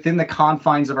that within the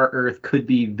confines of our Earth could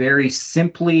be very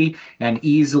simply and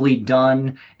easily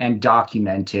done and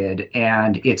documented,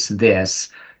 and it's this.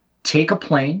 Take a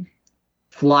plane,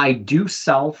 fly due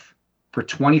south for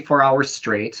 24 hours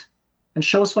straight, and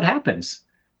show us what happens.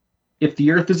 If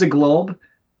the Earth is a globe,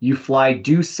 you fly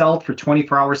due south for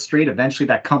 24 hours straight. Eventually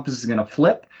that compass is going to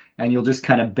flip, and you'll just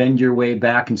kind of bend your way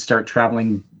back and start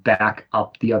traveling back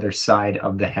up the other side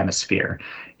of the hemisphere.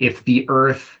 If the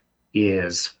Earth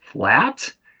is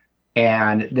flat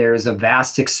and there's a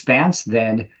vast expanse,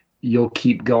 then you'll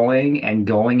keep going and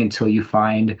going until you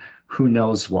find who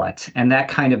knows what. And that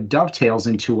kind of dovetails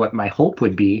into what my hope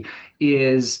would be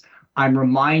is I'm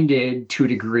reminded to a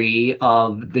degree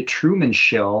of the Truman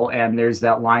Show. And there's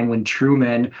that line when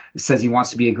Truman says he wants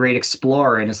to be a great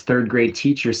explorer and his third grade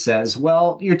teacher says,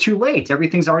 well, you're too late.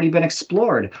 Everything's already been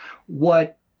explored.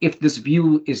 What if this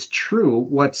view is true?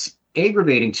 What's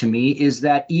aggravating to me is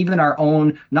that even our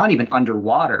own, not even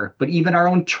underwater, but even our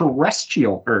own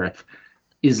terrestrial Earth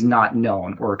is not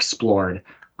known or explored.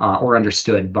 Or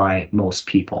understood by most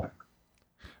people.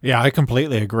 Yeah, I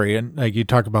completely agree. And like you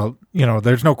talk about,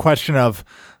 there's no question of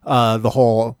the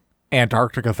whole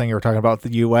Antarctica thing you were talking about,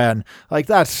 the UN. Like,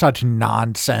 that's such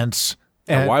nonsense.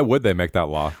 And why would they make that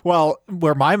law? Well,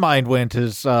 where my mind went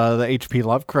is the H.P.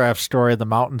 Lovecraft story, The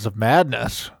Mountains of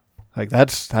Madness. Like,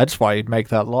 that's why you'd make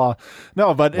that law.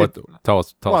 No, but tell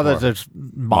us more. There's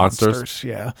monsters.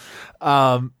 Yeah.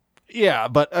 Yeah,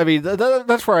 but I mean,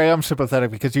 that's where I am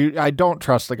sympathetic because I don't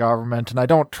trust the government and I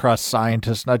don't trust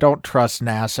scientists and I don't trust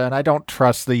NASA and I don't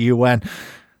trust the UN.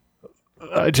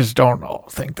 I just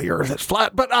don't think the Earth is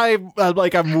flat, but I'm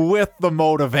with the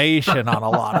motivation on a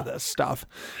lot of this stuff.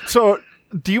 So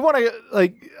do you want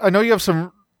to, I know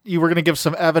you were going to give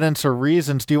some evidence or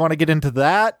reasons. Do you want to get into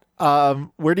that?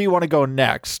 Where do you want to go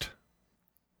next?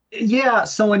 Yeah,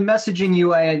 so in messaging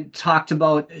you, I had talked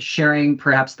about sharing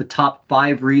perhaps the top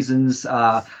 5 reasons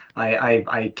I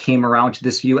came around to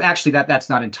this view. Actually, that's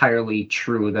not entirely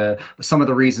true. Some of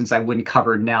the reasons I wouldn't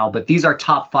cover now, but these are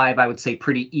top 5, I would say,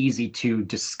 pretty easy to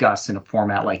discuss in a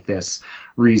format like this,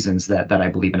 reasons that I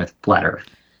believe in a flat Earth.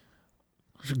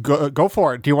 Go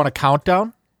for it. Do you want a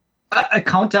countdown? A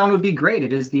countdown would be great.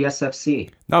 It is the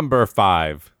SFC. Number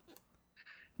 5.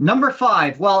 Number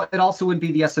 5, well, it also would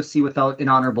be the SFC without an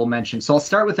honorable mention. So I'll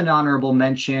start with an honorable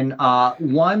mention.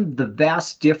 One, the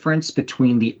vast difference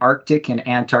between the Arctic and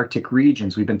Antarctic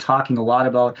regions. We've been talking a lot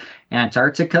about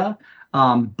Antarctica,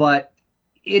 but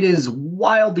it is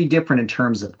wildly different in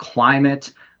terms of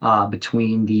climate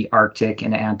between the Arctic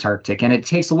and Antarctic. And it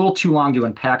takes a little too long to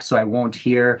unpack, so I won't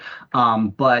here.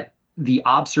 But the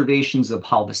observations of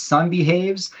how the sun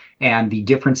behaves and the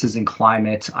differences in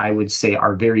climate, I would say,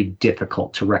 are very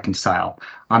difficult to reconcile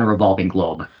on a revolving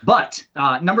globe. But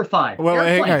number 5. Well,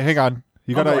 hang on.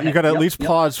 You gotta at least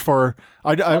pause for.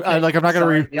 I'm not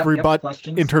gonna rebut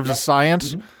in terms of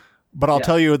science, but I'll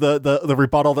tell you the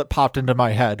rebuttal that popped into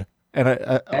my head,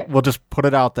 and we'll just put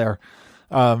it out there.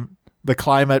 The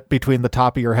climate between the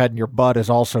top of your head and your butt is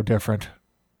also different.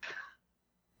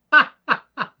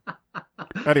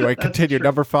 Anyway, continue.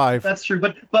 Number 5. That's true,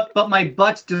 but my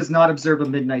butt does not observe a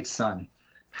midnight sun.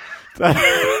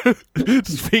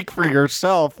 Speak for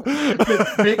yourself.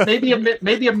 maybe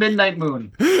a midnight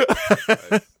moon.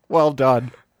 Well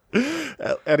done.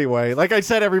 Anyway, like I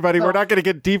said, everybody, we're not going to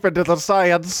get deep into the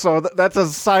science, so that's a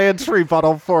science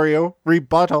rebuttal for you.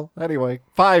 Rebuttal. Anyway,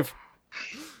 5.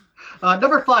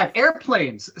 Number 5,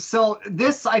 airplanes. So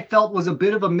this I felt was a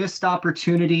bit of a missed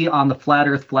opportunity on the Flat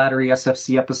Earth Flattery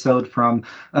SFC episode from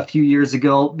a few years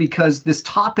ago because this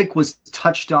topic was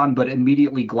touched on but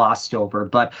immediately glossed over.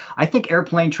 But I think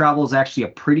airplane travel is actually a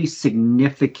pretty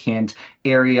significant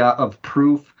area of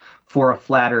proof for a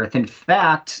flat Earth. In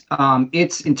fact,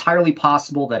 it's entirely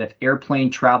possible that if airplane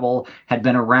travel had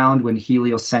been around when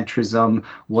heliocentrism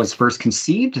was first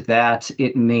conceived, that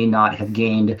it may not have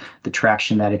gained the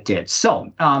traction that it did.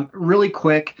 So really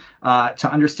quick,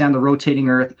 to understand the rotating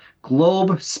Earth,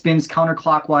 globe spins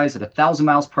counterclockwise at 1,000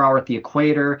 miles per hour at the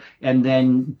equator and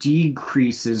then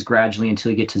decreases gradually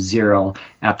until you get to 0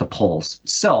 at the poles.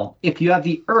 So if you have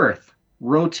the Earth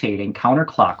rotating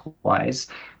counterclockwise,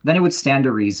 then it would stand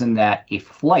to reason that a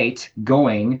flight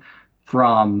going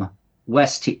from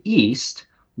west to east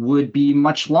would be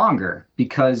much longer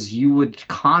because you would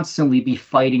constantly be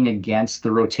fighting against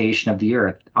the rotation of the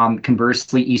Earth.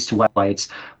 Conversely, east to west flights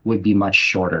would be much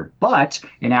shorter. But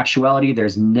in actuality,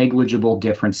 there's negligible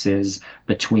differences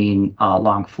between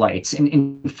long flights. And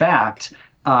in fact,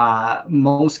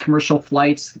 most commercial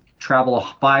flights travel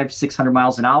 500-600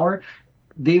 miles an hour.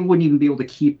 They wouldn't even be able to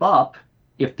keep up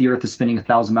if the Earth is spinning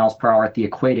 1,000 miles per hour at the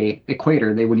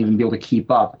equator. They wouldn't even be able to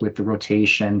keep up with the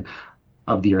rotation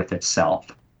of the Earth itself.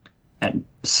 And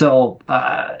so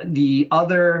the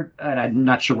other, and I'm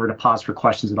not sure where to pause for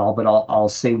questions at all, but I'll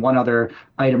say one other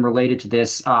item related to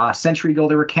this. A century ago,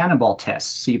 there were cannonball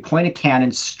tests. So you point a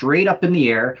cannon straight up in the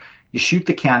air, you shoot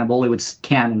the cannonball, it would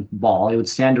stand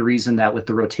to reason that with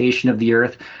the rotation of the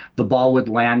Earth, the ball would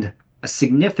land a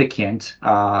significant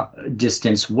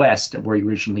distance west of where you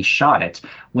originally shot it,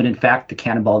 when in fact the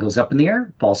cannonball goes up in the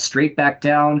air, falls straight back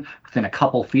down within a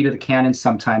couple feet of the cannon,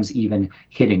 sometimes even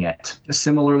hitting it.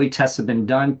 Similarly, tests have been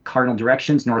done, cardinal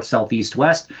directions, north, south, east,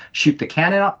 west, shoot the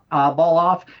cannon ball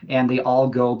off, and they all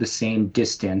go the same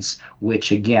distance,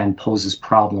 which again poses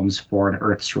problems for an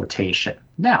Earth's rotation.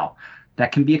 Now,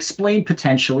 that can be explained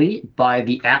potentially by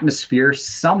the atmosphere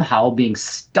somehow being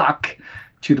stuck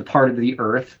to the part of the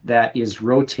Earth that is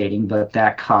rotating, but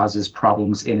that causes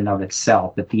problems in and of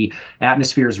itself. If the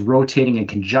atmosphere is rotating in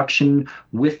conjunction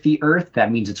with the Earth,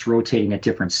 that means it's rotating at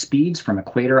different speeds from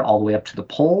equator all the way up to the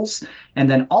poles. And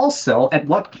then also, at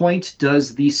what point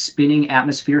does the spinning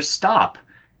atmosphere stop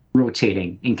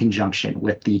rotating in conjunction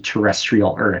with the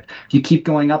terrestrial Earth? If you keep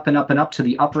going up and up and up to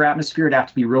the upper atmosphere, it'd have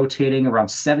to be rotating around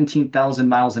 17,000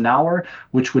 miles an hour,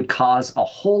 which would cause a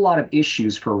whole lot of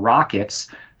issues for rockets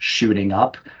shooting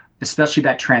up, especially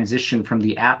that transition from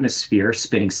the atmosphere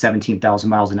spinning 17,000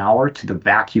 miles an hour to the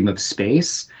vacuum of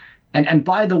space. And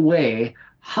by the way,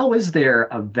 how is there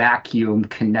a vacuum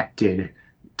connected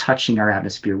touching our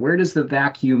atmosphere? Where does the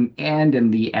vacuum end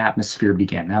and the atmosphere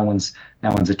begin? That one's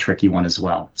a tricky one as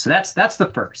well. So that's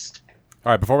the first.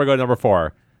 All right, before we go to number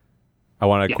 4, I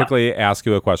want to quickly ask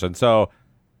you a question. So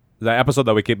the episode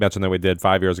that we keep mentioning that we did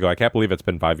 5 years ago, I can't believe it's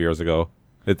been 5 years ago.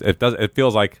 It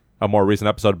feels like a more recent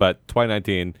episode, but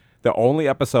 2019, the only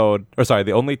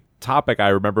topic I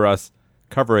remember us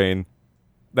covering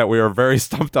that we were very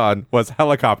stumped on was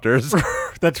helicopters.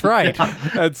 That's right.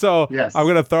 And so yes. I'm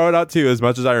going to throw it out to you as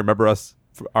much as I remember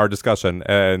our discussion,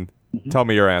 and tell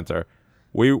me your answer.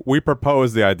 We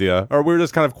proposed the idea, or we were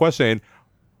just kind of questioning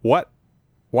why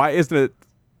isn't it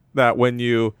that when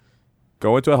you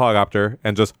go into a helicopter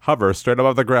and just hover straight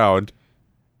above the ground,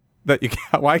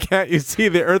 why can't you see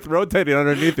the Earth rotating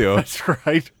underneath you? That's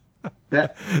right.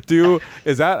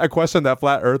 Is that a question that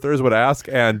flat earthers would ask,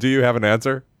 and do you have an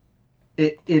answer?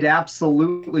 It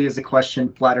absolutely is a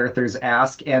question flat earthers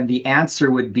ask, and the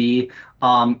answer would be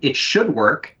it should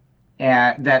work,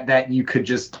 and that you could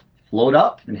just float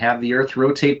up and have the Earth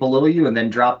rotate below you and then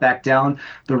drop back down.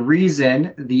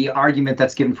 The argument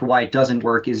that's given for why it doesn't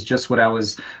work is just what I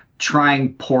was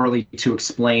trying poorly to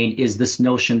explain, is this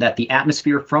notion that the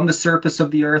atmosphere from the surface of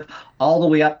the Earth all the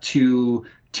way up to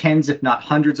tens, if not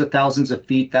hundreds of thousands of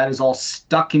feet, that is all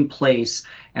stuck in place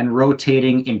and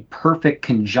rotating in perfect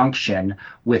conjunction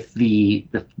with the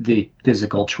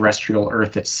physical terrestrial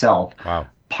Earth itself. Wow.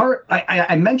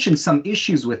 I mentioned some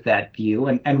issues with that view,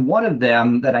 and one of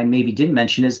them that I maybe didn't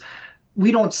mention is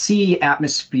we don't see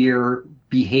atmosphere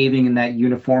behaving in that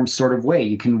uniform sort of way.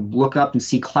 You can look up and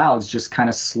see clouds just kind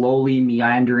of slowly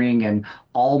meandering in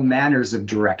all manners of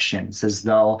directions, as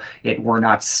though it were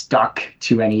not stuck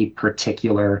to any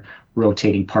particular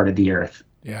rotating part of the Earth.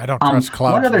 Yeah, I don't trust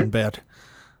clouds one bit.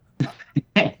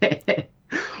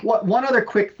 One other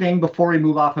quick thing before we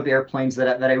move off of airplanes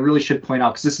that I really should point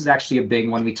out, because this is actually a big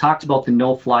one. We talked about the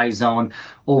no-fly zone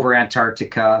over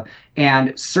Antarctica,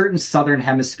 and certain southern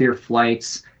hemisphere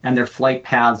flights and their flight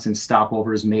paths and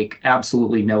stopovers make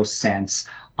absolutely no sense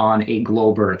on a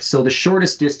globe Earth. So the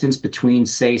shortest distance between,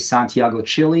 say, Santiago,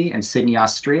 Chile and Sydney,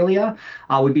 Australia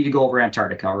would be to go over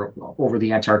Antarctica or over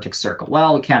the Antarctic Circle.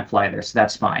 Well, we can't fly there, so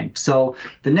that's fine. So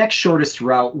the next shortest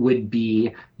route would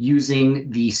be using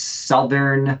the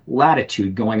southern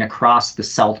latitude going across the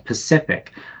South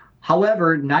Pacific.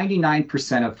 However,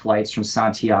 99% of flights from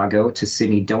Santiago to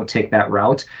Sydney don't take that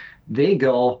route. They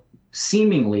go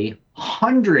seemingly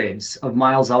hundreds of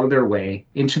miles out of their way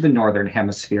into the northern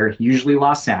hemisphere, usually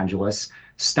Los Angeles,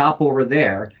 stop over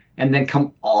there, and then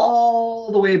come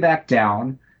all the way back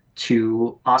down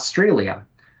to Australia.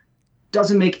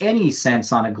 Doesn't make any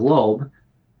sense on a globe.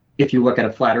 If you look at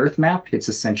a flat Earth map, it's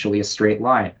essentially a straight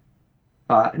line.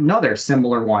 Another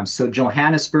similar one. So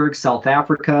Johannesburg, South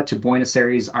Africa to Buenos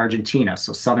Aires, Argentina.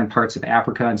 So southern parts of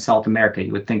Africa and South America.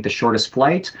 You would think the shortest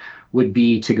flight would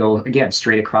be to go, again,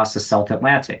 straight across the South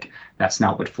Atlantic. That's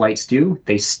not what flights do.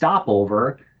 They stop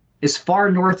over as far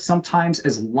north sometimes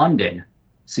as London.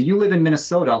 So you live in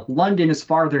Minnesota. London is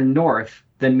farther north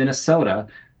than Minnesota.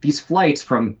 These flights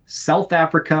from South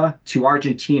Africa to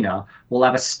Argentina will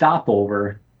have a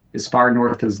stopover as far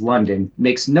north as London.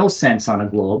 Makes no sense on a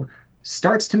globe.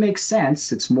 Starts to make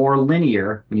sense. It's more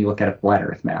linear when you look at a flat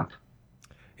Earth map.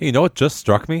 Hey, you know what just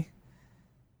struck me?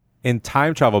 In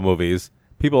time travel movies,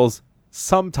 people's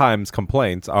sometimes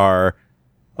complaints are,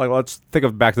 like, let's think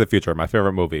of Back to the Future, my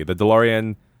favorite movie. The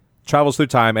DeLorean travels through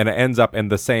time and it ends up in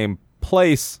the same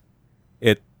place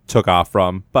it took off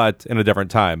from, but in a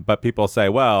different time. But people say,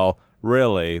 well,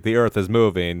 really, the Earth is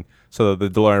moving, so the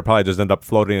DeLorean probably just end up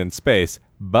floating in space.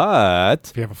 But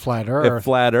if you have a flat Earth, if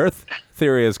flat Earth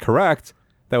theory is correct,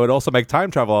 that would also make time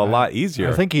travel a lot easier.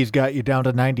 I think he's got you down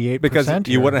to 98%. Because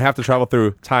you wouldn't have to travel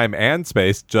through time and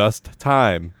space, just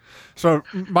time. So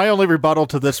my only rebuttal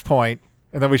to this point,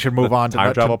 and then we should move on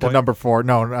to number 4.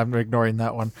 No, I'm ignoring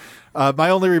that one.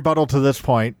 My only rebuttal to this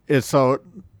point is, so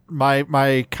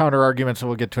my counter arguments, that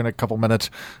we'll get to in a couple minutes,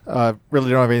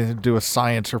 really don't have anything to do with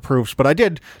science or proofs. But I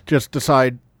did just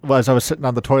decide, as I was sitting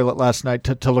on the toilet last night,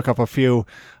 to look up a few,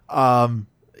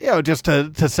 just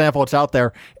to sample what's out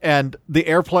there. And the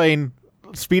airplane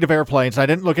speed of airplanes, I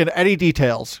didn't look into any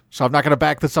details, so I'm not going to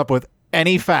back this up with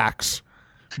any facts.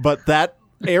 But that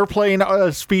airplane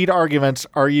speed arguments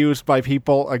are used by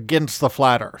people against the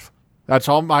flat Earth. That's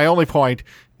all. My only point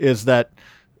is that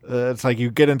it's like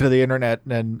you get into the internet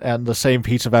and the same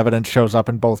piece of evidence shows up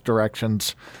in both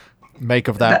directions. Make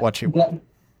of that what you want.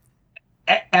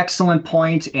 Excellent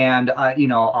point, and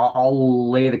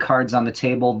I'll lay the cards on the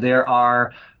table. There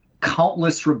are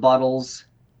countless rebuttals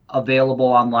available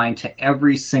online to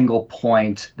every single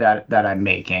point that I'm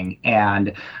making,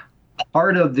 and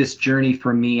part of this journey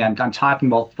for me, I'm talking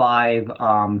about 5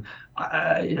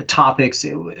 topics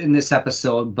in this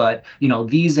episode, but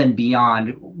these and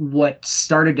beyond, what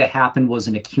started to happen was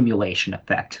an accumulation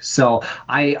effect. So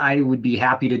I would be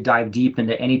happy to dive deep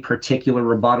into any particular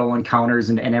rebuttal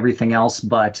encounters and everything else,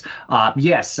 but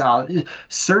yes,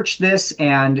 search this,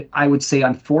 and I would say,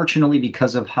 unfortunately,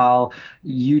 because of how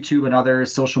YouTube and other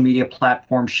social media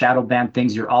platforms shadow ban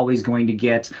things, you're always going to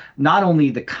get not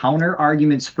only the counter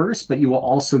arguments first, but you will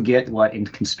also get what in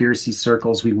conspiracy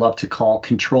circles we love to call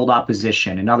controlled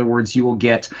opposition. In other words, you will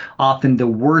get often the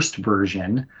worst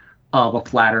version of a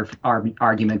flat Earth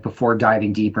argument before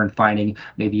diving deeper and finding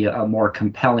maybe a more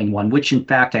compelling one, which in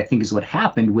fact I think is what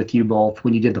happened with you both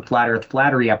when you did the Flat Earth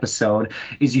Flattery episode.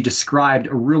 Is you described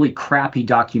a really crappy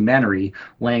documentary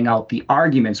laying out the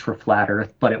arguments for flat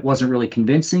Earth, but it wasn't really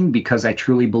convincing because I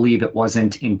truly believe it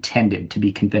wasn't intended to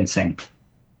be convincing.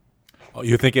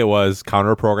 You think it was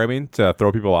counter-programming to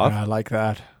throw people off? Yeah, I like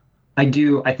that. I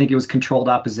do. I think it was controlled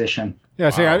opposition. Yeah,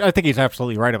 see, I think he's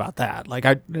absolutely right about that.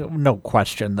 Like, no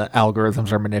question that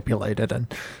algorithms are manipulated,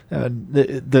 and I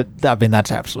mean,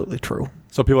 that's absolutely true.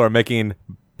 So people are making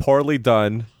poorly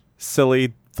done,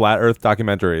 silly flat Earth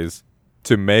documentaries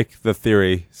to make the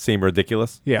theory seem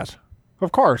ridiculous? Yes,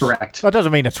 of course. Correct. That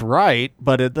doesn't mean it's right,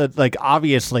 but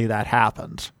obviously that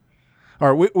happens.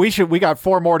 All right, we got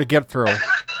 4 more to get through,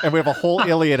 and we have a whole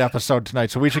Iliad episode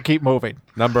tonight, so we should keep moving.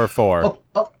 Number 4.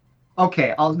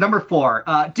 Okay, number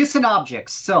 4, distant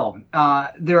objects. So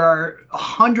there are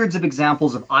hundreds of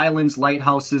examples of islands,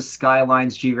 lighthouses,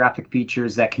 skylines, geographic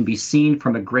features that can be seen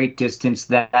from a great distance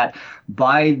that,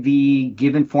 by the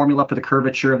given formula for the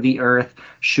curvature of the Earth,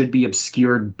 should be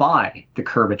obscured by the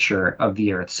curvature of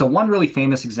the Earth. So one really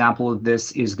famous example of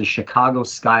this is the Chicago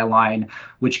skyline,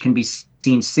 which can be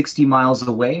seen 60 miles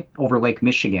away over Lake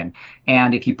Michigan.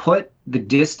 And if you put the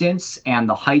distance and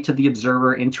the height of the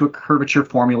observer into a curvature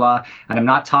formula, and I'm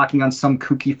not talking on some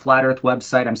kooky flat earth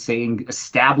website, I'm saying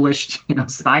established,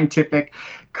 scientific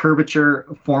curvature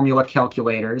formula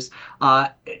calculators,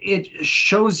 it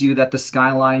shows you that the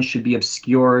skyline should be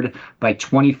obscured by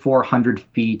 2,400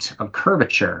 feet of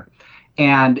curvature.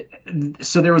 And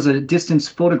so there was a distance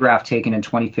photograph taken in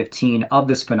 2015 of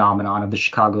this phenomenon of the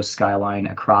Chicago skyline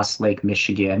across Lake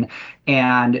Michigan.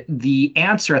 And the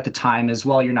answer at the time is,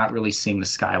 well, you're not really seeing the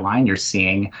skyline. You're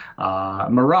seeing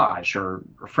mirage or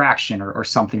refraction or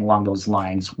something along those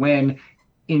lines. When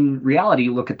in reality,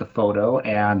 you look at the photo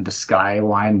and the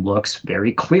skyline looks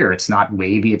very clear. It's not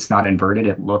wavy. It's not inverted.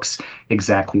 It looks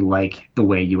exactly like the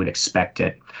way you would expect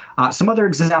it. Some other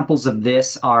examples of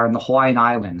this are in the Hawaiian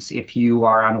Islands. If you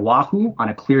are on Oahu on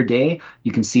a clear day,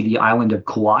 you can see the island of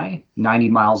Kauai 90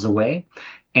 miles away.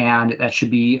 And that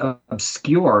should be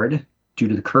obscured due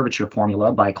to the curvature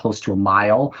formula by close to a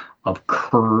mile of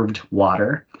curved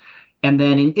water. And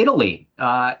then in Italy,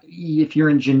 if you're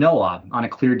in Genoa on a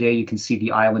clear day, you can see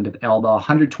the island of Elba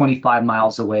 125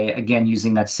 miles away. Again,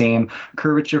 using that same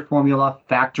curvature formula,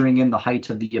 factoring in the height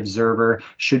of the observer,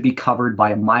 should be covered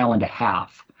by 1.5 miles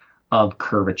of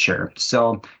curvature.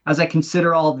 So as I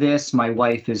consider all this, my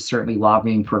wife is certainly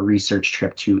lobbying for a research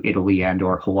trip to Italy and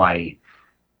or Hawaii.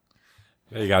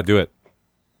 Yeah, you got to do it.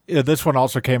 Yeah, this one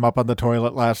also came up on the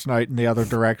toilet last night in the other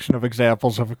direction of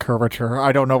examples of a curvature.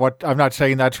 I don't know what, I'm not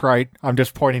saying that's right. I'm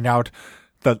just pointing out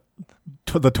that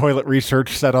the toilet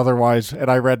research said otherwise,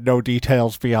 and I read no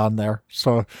details beyond there.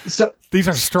 So these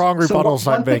are strong rebuttals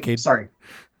I'm making. Sorry.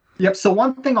 Yep. So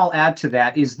one thing I'll add to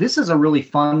that is this is a really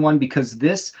fun one because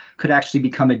this could actually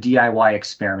become a DIY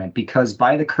experiment because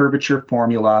by the curvature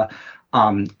formula,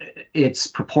 it's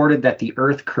purported that the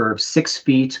Earth curves 6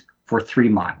 feet for 3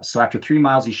 miles. So after 3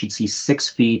 miles, you should see 6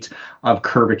 feet of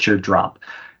curvature drop.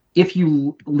 If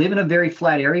you live in a very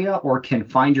flat area or can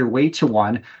find your way to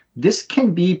one, this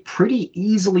can be pretty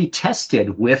easily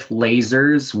tested with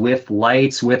lasers, with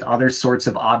lights, with other sorts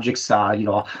of objects,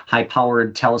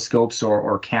 high-powered telescopes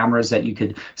or cameras that you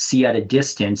could see at a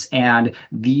distance. And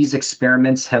these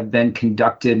experiments have been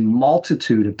conducted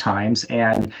multitude of times,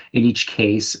 and in each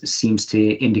case seems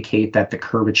to indicate that the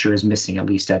curvature is missing, at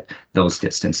least at those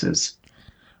distances.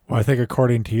 Well, I think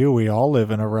according to you, we all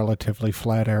live in a relatively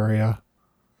flat area.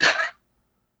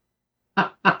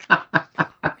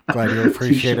 Glad you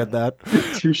appreciated that.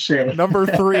 Touché. Number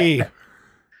 3.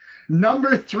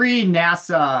 Number 3,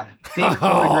 NASA.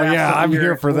 Oh, yeah, I'm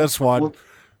here for this one.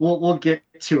 We'll get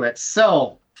to it.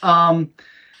 So,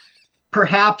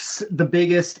 perhaps the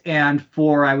biggest, and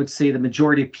for, I would say, the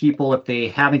majority of people, if they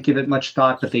haven't given it much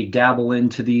thought, but they dabble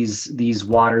into these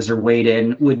waters or wade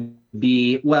in, would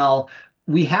be, well,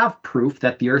 we have proof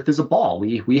that the Earth is a ball.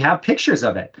 We have pictures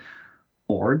of it.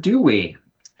 Or do we?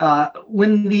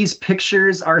 When these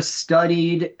pictures are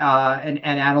studied and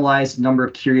analyzed, a number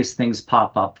of curious things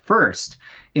pop up. First,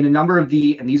 in a number of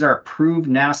and these are approved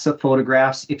NASA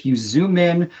photographs, if you zoom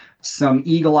in, some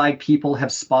eagle-eyed people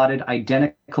have spotted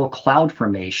identical cloud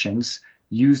formations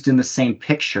used in the same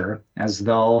picture, as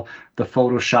though the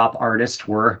Photoshop artist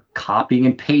were copying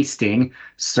and pasting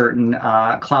certain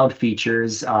cloud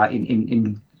features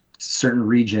in certain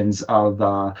regions of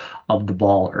the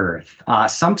ball Earth.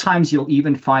 Sometimes you'll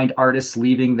even find artists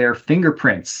leaving their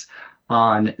fingerprints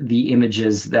on the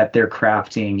images that they're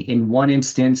crafting. In one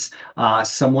instance,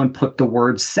 someone put the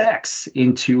word sex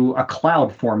into a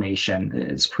cloud formation.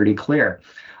 It's pretty clear.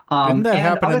 Didn't that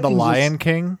happen in The Lion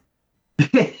King?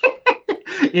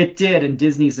 It did, and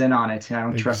Disney's in on it. I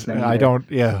don't trust them either.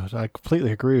 I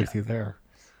completely agree with you there.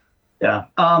 Yeah.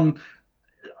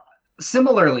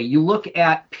 Similarly, you look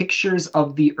at pictures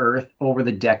of the Earth over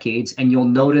the decades, and you'll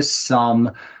notice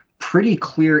some pretty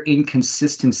clear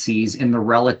inconsistencies in the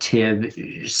relative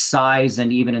size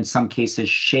and even in some cases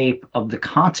shape of the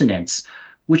continents,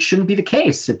 which shouldn't be the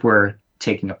case if we're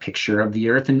taking a picture of the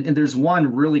Earth. And there's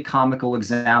one really comical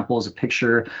example is a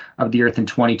picture of the Earth in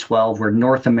 2012 where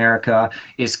North America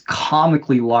is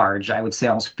comically large. I would say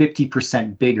almost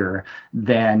 50% bigger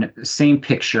than the same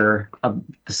picture of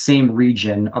the same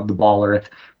region of the ball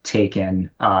Earth taken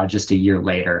just a year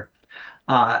later.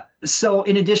 So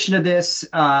in addition to this,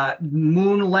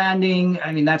 moon landing,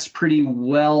 I mean, that's pretty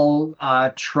well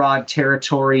trod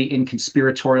territory in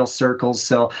conspiratorial circles.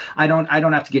 So I don't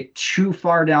have to get too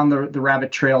far down the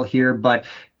rabbit trail here, but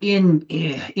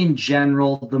in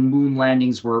general, the moon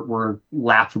landings were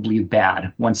laughably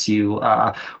bad once you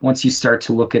start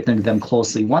to look at them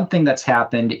closely. One thing that's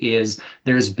happened is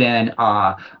there's been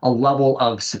a level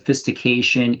of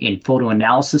sophistication in photo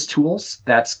analysis tools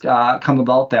that's come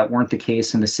about that weren't the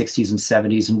case in the 60s and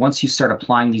 70s. And once you start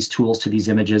applying these tools to these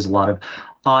images, a lot of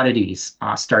oddities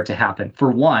start to happen.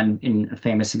 For one, in a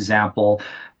famous example,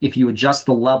 if you adjust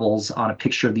the levels on a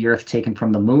picture of the Earth taken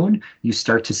from the moon, you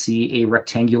start to see a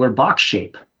rectangular box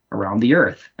shape around the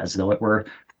Earth, as though it were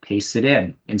pasted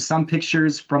in. In some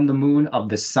pictures from the moon of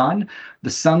the sun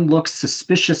looks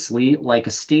suspiciously like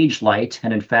a stage light.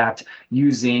 And in fact,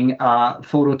 using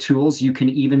photo tools, you can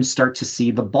even start to see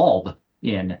the bulb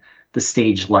in the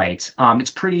stage light.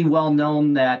 It's pretty well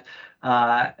known that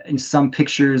in some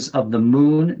pictures of the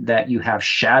moon that you have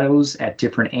shadows at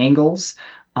different angles,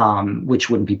 which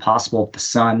wouldn't be possible if the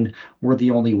sun were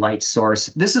the only light source.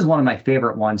 This is one of my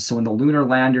favorite ones. So in the lunar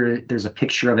lander, there's a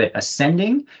picture of it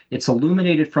ascending. It's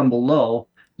illuminated from below.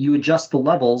 You adjust the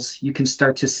levels, you can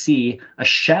start to see a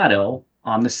shadow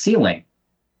on the ceiling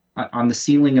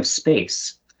of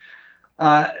space.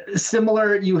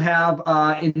 Similar, you have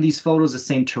in these photos, the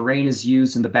same terrain is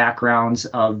used in the backgrounds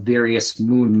of various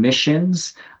moon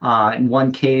missions. In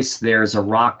one case, there's a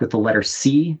rock with the letter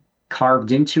C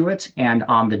carved into it, and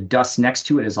on the dust next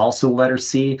to it is also letter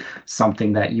C,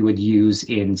 something that you would use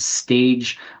in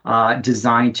stage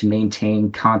design to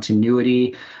maintain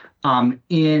continuity.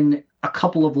 In a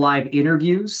couple of live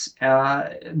interviews,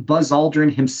 Buzz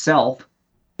Aldrin himself,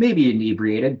 maybe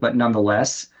inebriated, but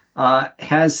nonetheless,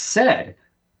 has said,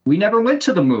 "We never went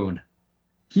to the moon."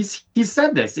 He's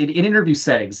said this in interview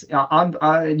settings.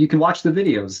 You can watch the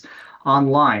videos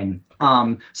online.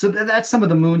 So that's some of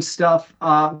the moon stuff.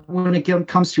 When it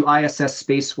comes to ISS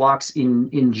spacewalks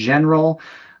in general,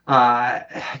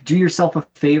 do yourself a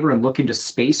favor and look into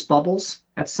space bubbles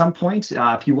at some point.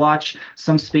 If you watch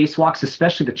some spacewalks,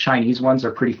 especially the Chinese ones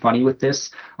are pretty funny with this.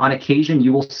 On occasion,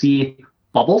 you will see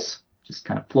bubbles just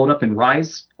kind of float up and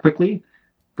rise quickly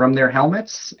from their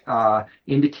helmets,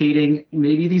 indicating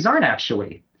maybe these aren't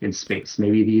actually in space.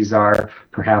 Maybe these are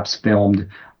perhaps filmed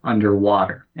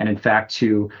underwater. And in fact,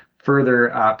 to further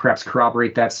perhaps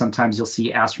corroborate that, sometimes you'll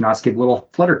see astronauts give little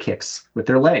flutter kicks with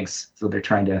their legs. So they're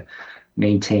trying to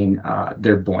maintain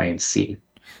their buoyancy.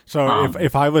 So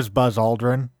if I was Buzz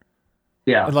Aldrin,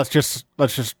 yeah, and let's just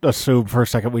assume for a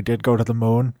second we did go to the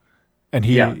moon, and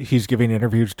he's giving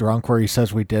interviews drunk where he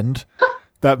says we didn't.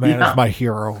 That man is my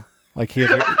hero. Like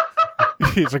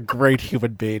he's a great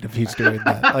human being if he's doing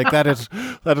that. Like that is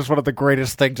one of the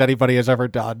greatest things anybody has ever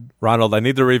done. Ronald, I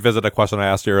need to revisit a question I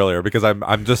asked you earlier because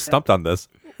I'm just stumped on this.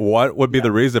 What would be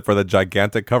the reason for the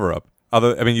gigantic cover-up?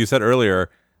 You said earlier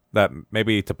that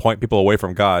maybe to point people away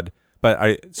from God,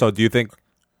 so do you think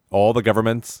all the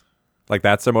governments, like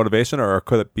that's their motivation, or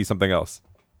could it be something else?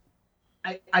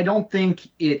 I don't think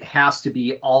it has to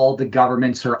be all the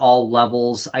governments or all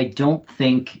levels. I don't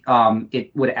think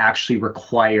it would actually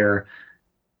require,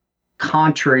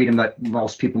 contrary to what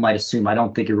most people might assume, I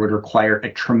don't think it would require a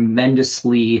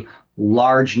tremendously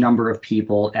large number of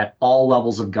people at all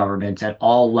levels of government, at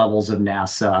all levels of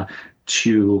NASA,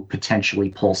 to potentially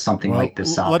pull something like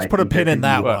this off. Let's put a pin in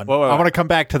that one. I want to come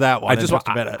back to that one in just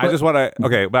a minute. I just want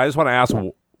to ask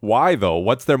why, though?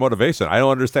 What's their motivation? I don't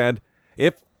understand.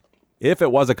 If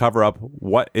it was a cover-up,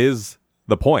 what is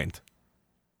the point?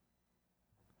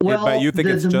 Well, but you think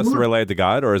it's just related to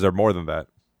God, or is there more than that?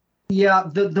 Yeah,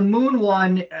 the moon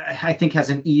one, I think,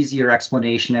 has an easier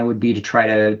explanation. That would be to try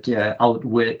to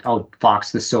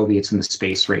outfox the Soviets in the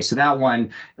space race. So that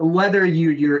one, whether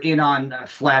you're in on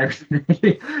flat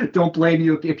Earth, don't blame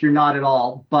you if you're not at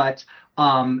all. But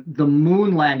the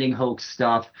moon landing hoax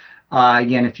stuff,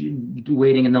 again, if you're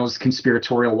wading in those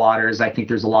conspiratorial waters, I think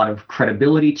there's a lot of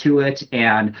credibility to it,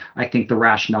 and I think the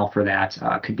rationale for that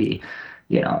could be,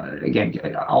 again,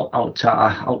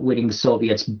 outwitting the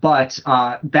Soviets. But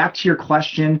back to your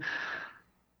question,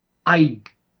 I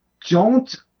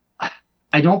don't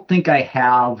think I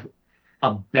have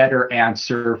a better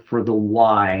answer for the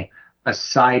why,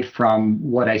 aside from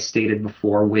what I stated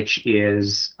before, which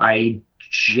is I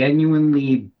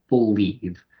genuinely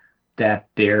believe that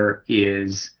there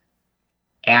is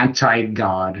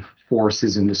anti-God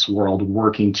forces in this world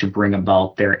working to bring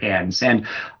about their ends. And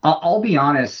I'll be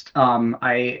honest,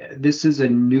 this is a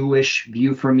newish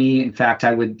view for me. In fact,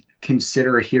 I would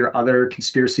consider here other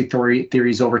conspiracy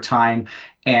theories over time,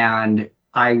 and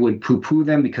I would poo-poo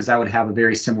them because I would have a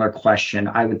very similar question.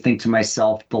 I would think to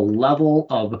myself, the level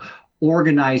of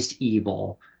organized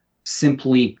evil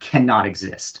simply cannot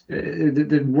exist.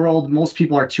 The world, most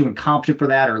people are too incompetent for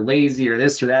that, or lazy, or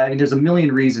this or that. I mean, there's a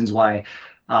million reasons why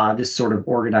this sort of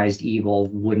organized evil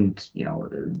wouldn't,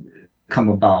 come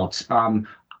about.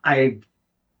 I,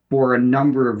 for a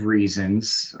number of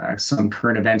reasons, some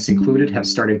current events included, have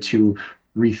started to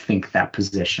rethink that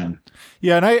position.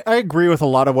 Yeah, and I agree with a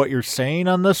lot of what you're saying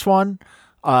on this one.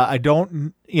 I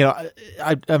don't,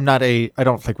 I'm not I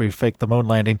don't think we faked the moon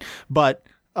landing, but,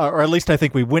 or at least I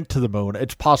think we went to the moon.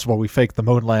 It's possible we faked the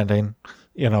moon landing,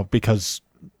 because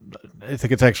I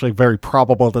think it's actually very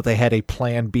probable that they had a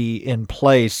plan B in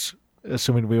place,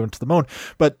 assuming we went to the moon.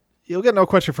 But you'll get no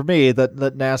question from me that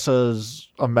NASA is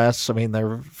a mess. I mean,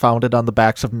 they're founded on the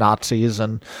backs of Nazis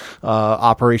and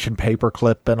Operation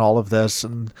Paperclip and all of this.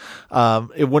 And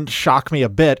it wouldn't shock me a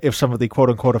bit if some of the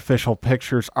quote-unquote official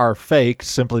pictures are fake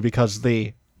simply because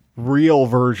the real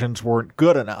versions weren't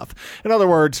good enough. In other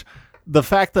words, the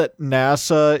fact that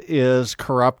NASA is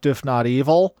corrupt, if not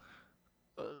evil,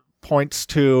 points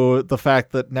to the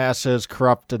fact that NASA is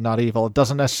corrupt and not evil. It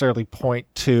doesn't necessarily point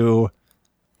to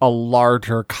a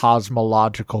larger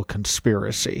cosmological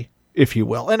conspiracy, if you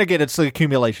will. And again, it's the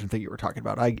accumulation thing you were talking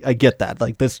about. I get that.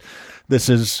 Like this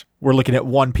is, we're looking at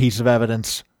one piece of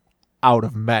evidence out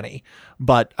of many.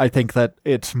 But I think that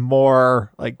it's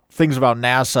more like things about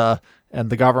NASA and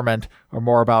the government are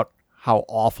more about how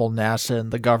awful NASA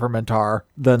and the government are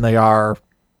than they are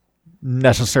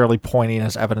necessarily pointing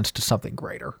as evidence to something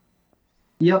greater.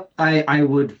 Yep, I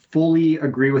would fully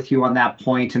agree with you on that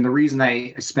point. And the reason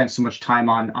I spent so much time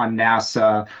on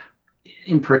NASA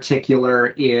in particular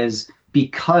is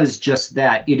because just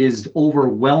that, it is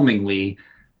overwhelmingly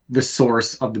the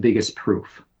source of the biggest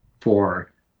proof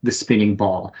for the spinning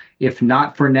ball. If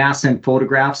not for NASA and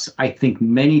photographs, I think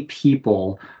many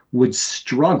people would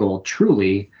struggle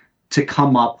truly to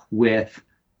come up with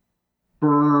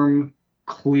firm,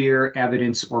 clear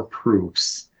evidence or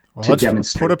proofs. Well,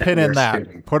 let's put a pin in that.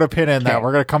 Spinning. Put a pin in that.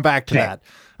 We're going to come back to that.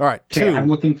 All right. Okay, I'm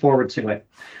looking forward to it.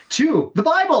 2, the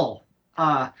Bible.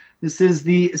 This is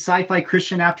the sci-fi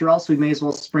Christian after all, so we may as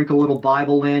well sprinkle a little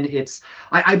Bible in.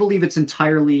 I believe it's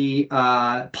entirely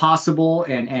possible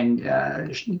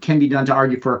and can be done to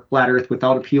argue for a flat Earth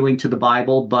without appealing to the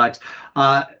Bible. But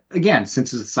again,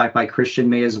 since it's a sci-fi Christian,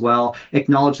 may as well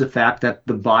acknowledge the fact that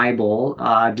the Bible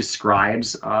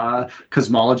describes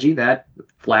cosmology that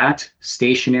flat,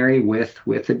 stationary with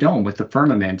a dome, with the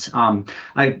firmament.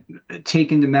 I've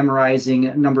taken to memorizing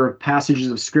a number of passages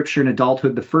of scripture in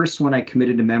adulthood. The first one I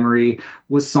committed to memory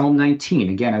was Psalm 19.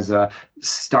 Again, as a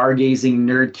stargazing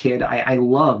nerd kid, I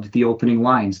loved the opening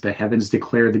lines. The heavens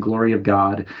declare the glory of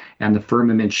God, and the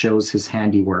firmament shows his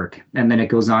handiwork. And then it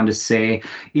goes on to say,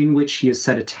 in which he has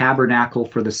set a tabernacle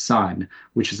for the sun,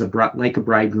 which is like a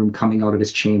bridegroom coming out of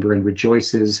his chamber and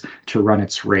rejoices to run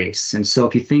its race. And so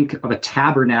if you think of a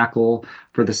tabernacle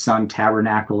for the sun,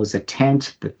 tabernacle is a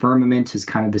tent. The firmament is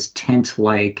kind of this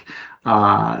tent-like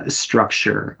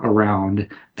structure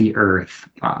around the earth.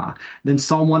 Then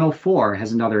Psalm 104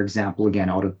 has another example, again,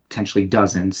 out of potentially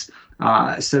dozens.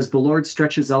 It says, the Lord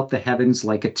stretches out the heavens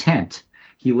like a tent.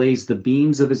 He lays the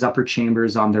beams of his upper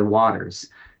chambers on their waters.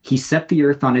 He set the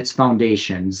earth on its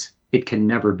foundations. It can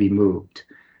never be moved.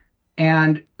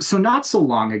 And so not so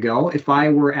long ago, if I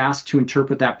were asked to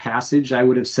interpret that passage, I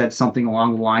would have said something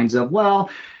along the lines of, well,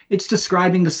 it's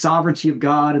describing the sovereignty of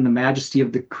God and the majesty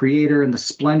of the Creator and the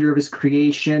splendor of his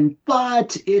creation,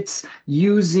 but it's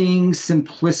using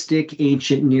simplistic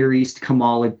ancient Near East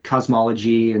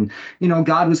cosmology. And,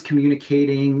 God was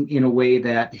communicating in a way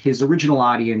that his original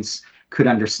audience could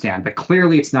understand. But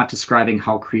clearly it's not describing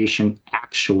how creation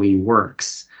actually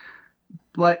works.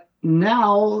 But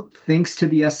now, thanks to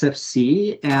the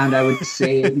SFC, and I would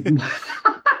say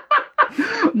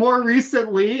more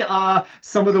recently,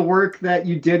 some of the work that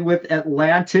you did with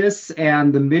Atlantis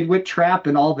and the Midwit Trap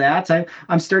and all that,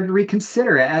 I'm starting to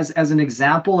reconsider. As an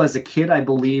example, as a kid, I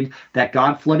believed that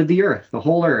God flooded the earth, the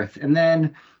whole earth. And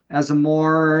then as a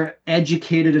more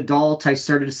educated adult, I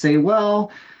started to say,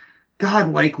 well,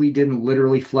 God likely didn't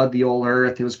literally flood the whole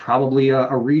earth. It was probably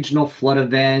a regional flood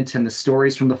event, and the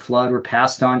stories from the flood were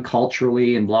passed on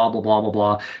culturally and blah, blah, blah, blah,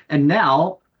 blah. And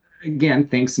now, again,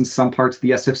 thanks in some parts of the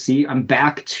SFC, I'm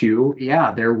back to,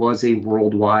 there was a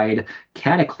worldwide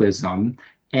cataclysm.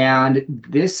 And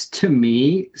this, to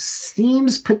me,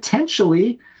 seems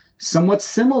potentially somewhat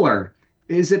similar.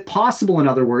 Is it possible, in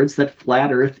other words, that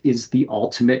flat Earth is the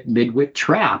ultimate midwit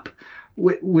trap?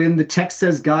 When the text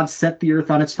says God set the earth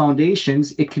on its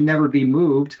foundations, it can never be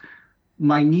moved.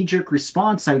 My knee-jerk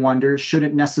response, I wonder,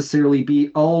 shouldn't necessarily be,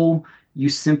 oh, you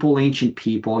simple ancient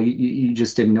people, you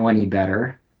just didn't know any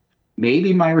better.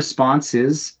 Maybe my response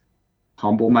is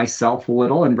humble myself a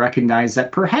little and recognize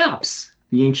that perhaps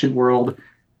the ancient world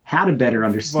had a better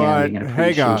understanding and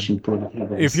appreciation for the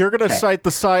heavens. If you're going to cite the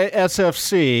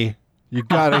SFC, you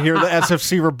got to hear the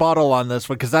SFC rebuttal on this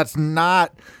one, because that's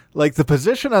not like the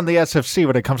position on the SFC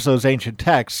when it comes to those ancient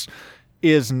texts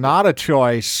is not a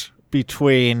choice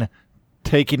between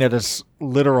taking it as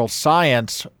literal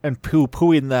science and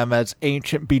poo-pooing them as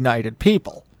ancient benighted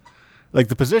people. Like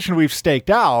the position we've staked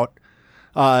out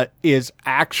is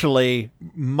actually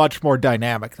much more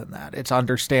dynamic than that. It's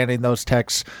understanding those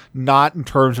texts not in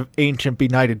terms of ancient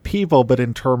benighted people, but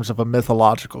in terms of a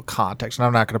mythological context. And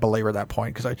I'm not going to belabor that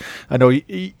point because I know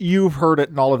you've heard it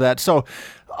and all of that. So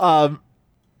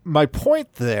my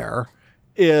point there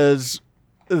is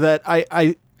that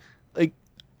I like,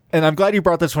 and I'm glad you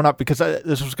brought this one up because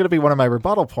this was going to be one of my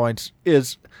rebuttal points,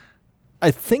 is I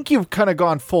think you've kind of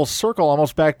gone full circle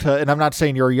almost back to, and I'm not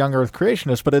saying you're a young earth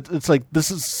creationist, but it's like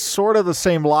this is sort of the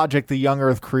same logic the young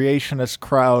earth creationist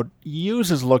crowd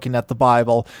uses looking at the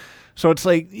Bible. So it's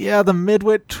like, yeah, the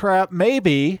midwit trap,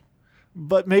 maybe,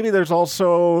 but maybe there's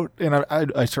also, and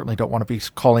I certainly don't want to be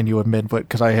calling you a midwit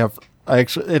because I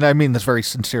actually, and I mean this very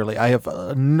sincerely, I have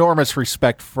enormous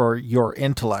respect for your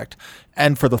intellect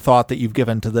and for the thought that you've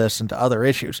given to this and to other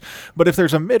issues. But if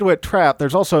there's a midwit trap,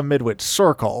 there's also a midwit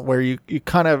circle where you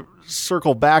kind of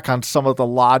circle back on some of the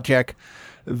logic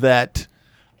that,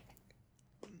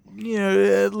 you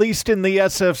know, at least in the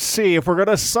SFC, if we're going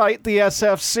to cite the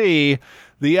SFC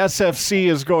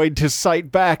is going to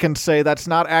cite back and say that's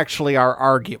not actually our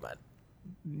argument.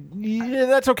 Yeah,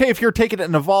 that's okay if you're taking it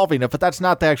and evolving it, but that's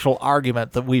not the actual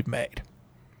argument that we've made.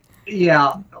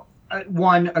 Yeah,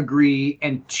 one, agree,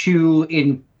 and two,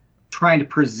 in trying to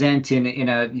present in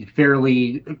a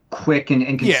fairly quick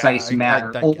and concise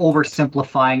manner,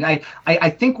 oversimplifying. I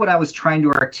think what I was trying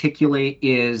to articulate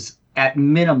is, at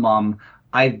minimum,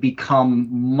 I've become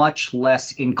much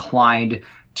less inclined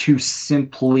to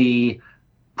simply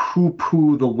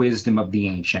poo-poo the wisdom of the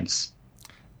ancients.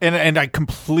 And I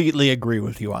completely agree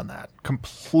with you on that.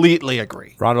 Completely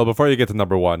agree. Ronald, before you get to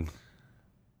number one,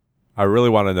 I really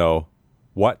want to know,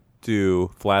 what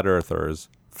do flat earthers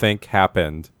think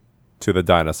happened to the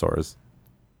dinosaurs?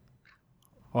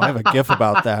 Well, I have a gif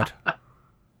about that.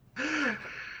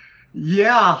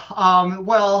 Yeah,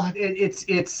 well,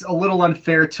 it's a little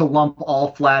unfair to lump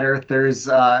all flat earthers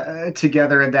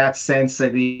together in that sense. I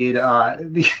mean,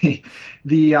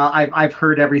 I've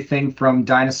heard everything from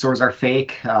dinosaurs are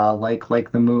fake,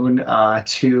 like the moon,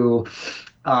 to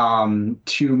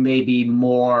maybe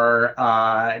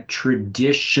more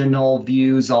traditional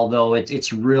views. Although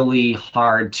it's really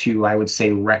hard to, I would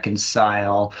say,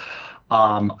 reconcile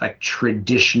a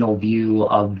traditional view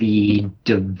of the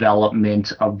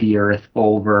development of the Earth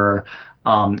over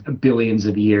billions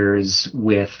of years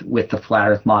with the flat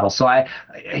Earth model.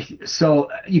 So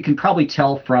you can probably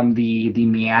tell from the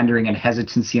meandering and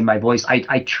hesitancy in my voice,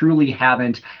 I truly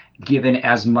haven't given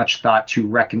as much thought to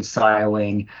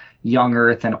reconciling young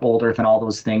Earth and old Earth and all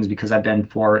those things, because I've been,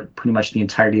 for pretty much the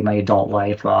entirety of my adult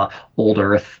life, old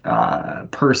Earth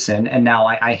person, and now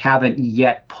I haven't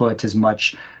yet put as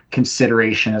much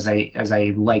consideration as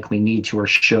I likely need to or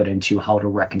should into how to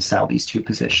reconcile these two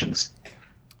positions.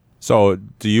 So,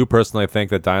 do you personally think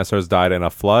that dinosaurs died in a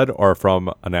flood or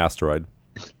from an asteroid?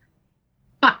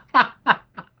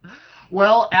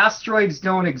 Well, asteroids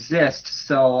don't exist,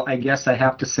 so I guess I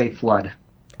have to say flood.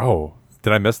 Oh,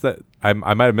 did I miss that? I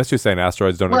might have missed you saying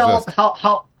asteroids don't exist.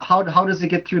 Well, how does it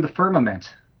get through the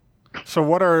firmament? So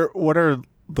what are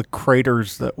the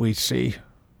craters that we see?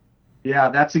 Yeah,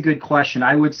 that's a good question.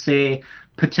 I would say,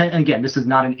 again, this is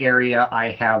not an area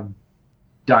I have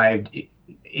dived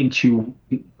into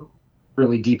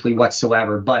really deeply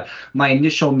whatsoever, but my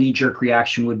initial knee-jerk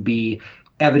reaction would be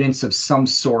evidence of some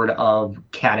sort of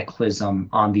cataclysm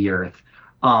on the Earth.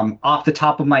 Off the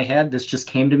top of my head, this just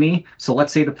came to me. So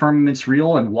let's say the firmament's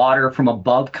real and water from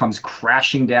above comes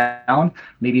crashing down.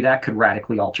 Maybe that could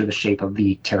radically alter the shape of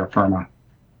the terra firma.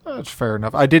 That's fair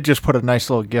enough. I did just put a nice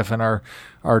little GIF in our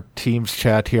Teams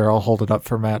chat here. I'll hold it up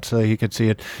for Matt so he can see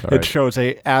it. All it right. shows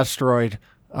a asteroid,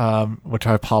 which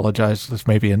I apologize, this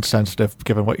may be insensitive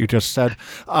given what you just said,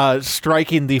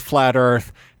 striking the flat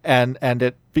Earth, and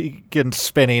it begins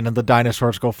spinning, and the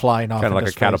dinosaurs go flying off. Kind of like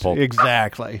a space. catapult.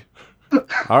 Exactly.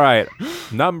 All right,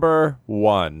 number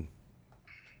one.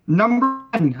 Number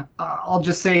one, I'll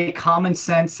just say common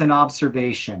sense and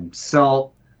observation.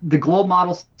 So the globe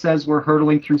model says we're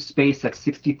hurtling through space at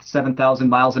 67,000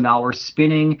 miles an hour,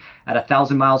 spinning at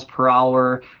 1,000 miles per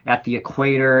hour at the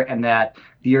equator, and that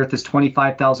the Earth is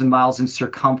 25,000 miles in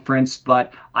circumference.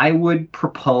 But I would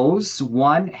propose,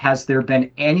 one, has there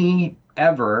been any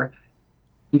ever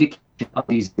indication of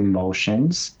these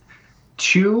motions?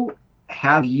 Two,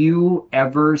 have you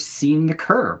ever seen the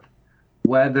curve?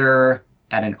 Whether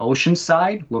at an ocean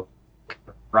side, look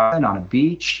on a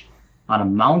beach, on a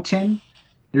mountain.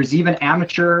 There's even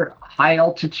amateur high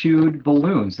altitude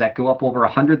balloons that go up over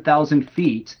 100,000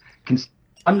 feet,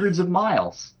 hundreds of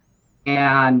miles.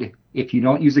 And if you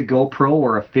don't use a GoPro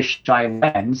or a fisheye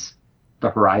lens, the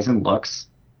horizon looks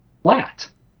flat.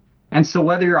 And so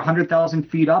whether you're 100,000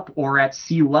 feet up or at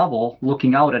sea level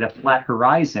looking out at a flat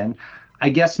horizon, I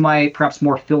guess my perhaps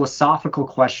more philosophical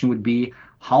question would be,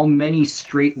 how many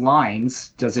straight lines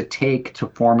does it take to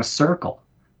form a circle?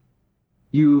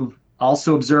 You've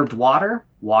also observed water.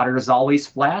 Water is always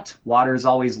flat. Water is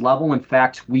always level. In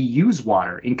fact, we use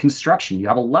water in construction. You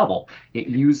have a level. It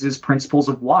uses principles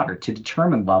of water to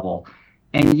determine level.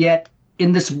 And yet,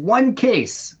 in this one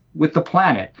case with the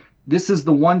planet, this is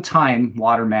the one time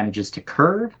water manages to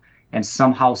curve and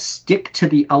somehow stick to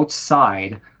the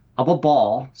outside of a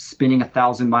ball spinning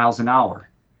 1,000 miles an hour.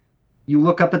 You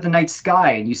look up at the night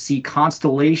sky and you see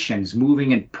constellations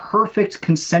moving in perfect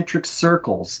concentric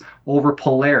circles over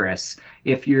Polaris.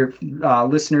 If your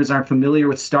listeners aren't familiar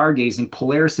with stargazing,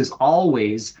 Polaris is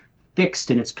always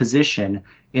fixed in its position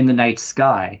in the night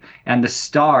sky, and the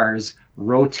stars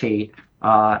rotate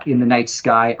in the night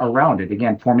sky around it,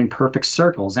 again, forming perfect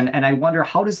circles. And I wonder,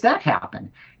 how does that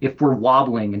happen if we're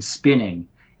wobbling and spinning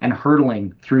and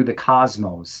hurtling through the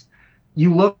cosmos?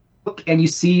 You look and you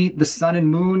see the sun and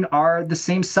moon are the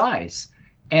same size.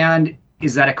 And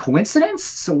is that a coincidence?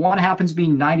 So one happens to be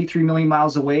 93 million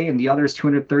miles away and the other is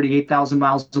 238,000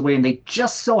 miles away, and they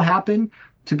just so happen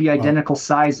to be identical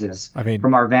sizes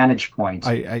from our vantage point.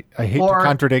 I hate to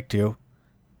contradict you.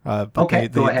 But okay,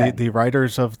 go ahead. The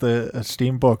writers of the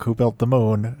esteemed book Who Built the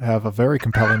Moon have a very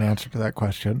compelling answer to that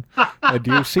question. And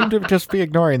you seem to just be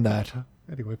ignoring that.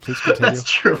 Anyway, please continue.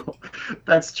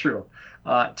 That's true.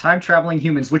 Time-traveling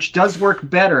humans, which does work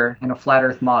better in a flat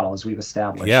Earth model, as we've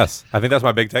established. Yes, I think that's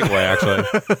my big takeaway,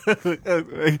 actually.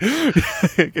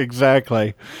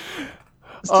 Exactly.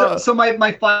 So my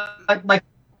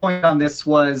point on this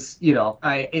was,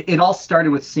 it all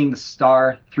started with seeing the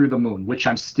star through the moon, which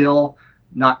I'm still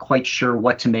not quite sure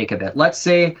what to make of it. Let's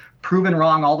say proven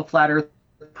wrong, all the flat Earth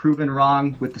proven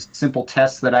wrong with the simple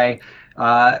tests that I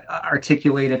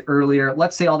articulated earlier.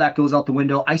 Let's say all that goes out the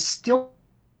window. I still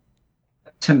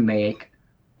to make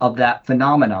of that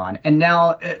phenomenon. And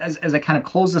now, as I kind of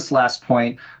close this last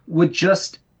point, would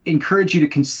just encourage you to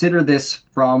consider this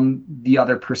from the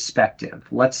other perspective.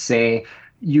 Let's say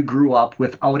you grew up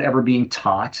without ever being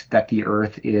taught that the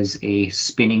Earth is a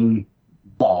spinning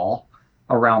ball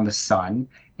around the sun,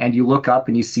 and you look up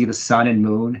and you see the sun and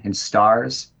moon and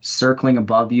stars circling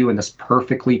above you in this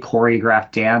perfectly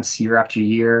choreographed dance year after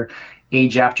year,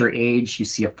 age after age. You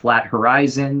see a flat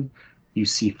horizon. You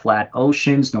see flat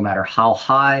oceans, no matter how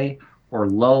high or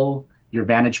low your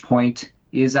vantage point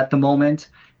is at the moment.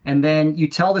 And then you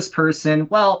tell this person,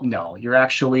 well, no, you're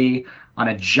actually on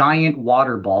a giant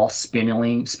water ball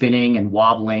spinning and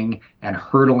wobbling and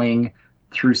hurtling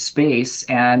through space.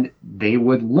 And they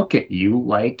would look at you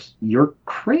like you're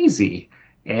crazy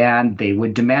and they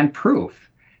would demand proof.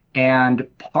 And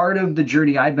part of the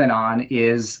journey I've been on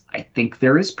is I think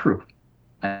there is proof.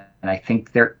 And I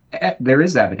think there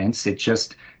is evidence. It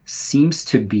just seems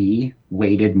to be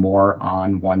weighted more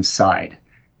on one side,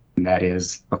 and that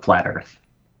is the flat Earth.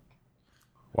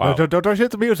 Wow! No, don't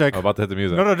hit the music. I'm about to hit the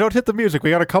music. No, don't hit the music. We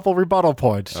got a couple rebuttal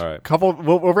points. All right.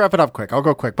 We'll wrap it up quick. I'll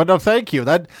go quick. But no, thank you.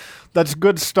 That's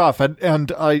good stuff.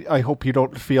 And I hope you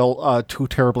don't feel too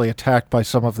terribly attacked by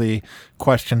some of the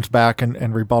questions back and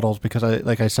rebuttals, because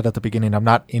like I said at the beginning, I'm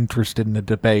not interested in a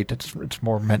debate. It's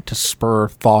more meant to spur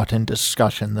thought and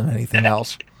discussion than anything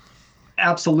else.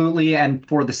 Absolutely. And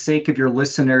for the sake of your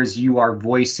listeners, you are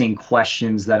voicing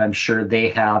questions that I'm sure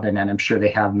they have, and I'm sure they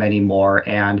have many more.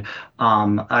 And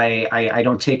I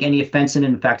don't take any offense in it.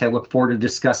 In fact, I look forward to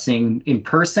discussing in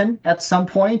person at some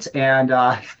point. And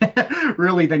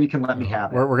really, then you can let me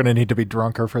have it. We're going to need to be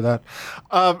drunker for that.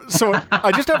 So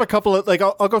I just have a couple of,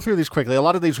 I'll go through these quickly. A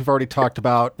lot of these we've already talked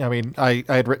about. I mean, I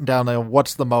had written down,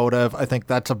 what's the motive? I think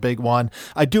that's a big one.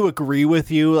 I do agree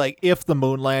with you. If the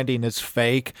moon landing is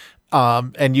fake,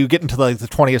 and you get into the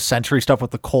 20th century stuff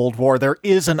with the Cold War, there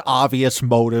is an obvious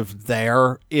motive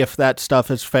there if that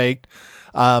stuff is faked.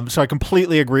 So I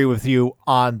completely agree with you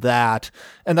on that.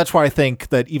 And that's why I think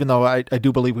that even though I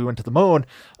do believe we went to the moon,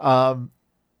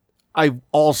 I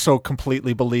also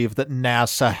completely believe that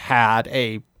NASA had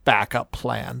a backup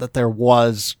plan, that there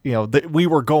was, that we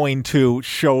were going to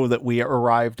show that we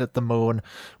arrived at the moon,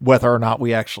 whether or not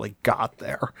we actually got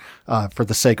there, for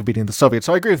the sake of beating the Soviets.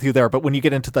 So I agree with you there. But when you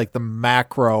get into the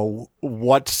macro,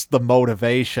 what's the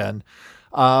motivation?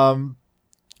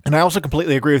 And I also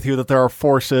completely agree with you that there are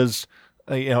forces,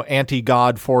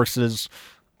 anti-God forces.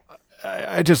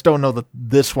 I just don't know that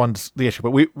this one's the issue.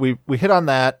 But we hit on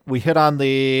that. We hit on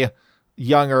the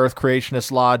young Earth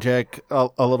creationist logic a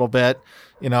little bit.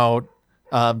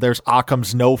 There's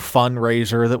Occam's no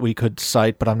fundraiser that we could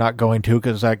cite, but I'm not going to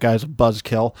because that guy's a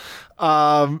buzzkill.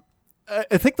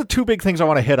 I think the two big things I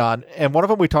want to hit on, and one of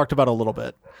them we talked about a little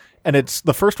bit, and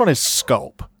the first one is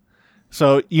scope.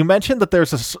 So you mentioned that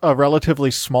there's a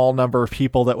relatively small number of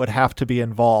people that would have to be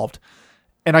involved,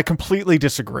 and I completely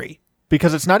disagree,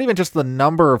 because it's not even just the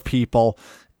number of people.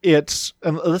 And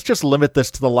let's just limit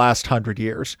this to the last 100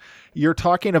 years. You're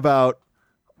talking about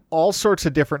all sorts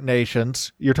of different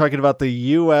nations. You're talking about the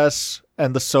U.S.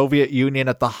 and the Soviet Union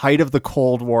at the height of the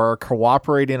Cold War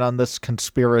cooperating on this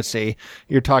conspiracy.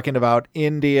 You're talking about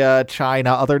India,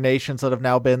 China, other nations that have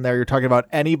now been there. You're talking about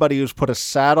anybody who's put a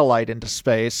satellite into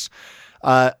space.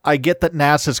 I get that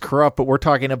NASA's corrupt, but we're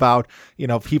talking about,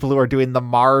 people who are doing the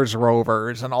Mars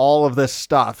rovers and all of this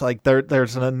stuff. Like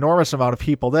there's an enormous amount of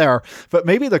people there, but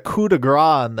maybe the coup de grace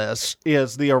on this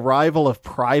is the arrival of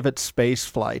private space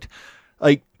flight.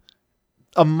 Like,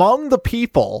 among the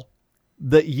people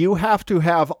that you have to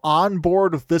have on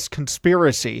board with this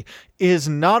conspiracy is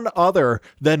none other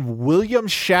than William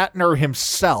Shatner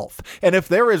himself. And if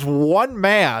there is one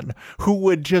man who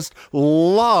would just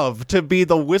love to be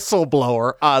the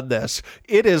whistleblower on this,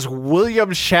 it is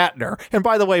William Shatner. And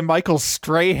by the way, Michael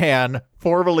Strahan,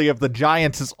 formerly of the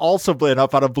Giants, has also been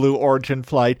up on a Blue Origin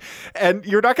flight. And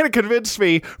you're not going to convince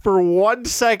me for 1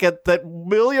 second that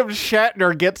William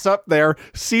Shatner gets up there,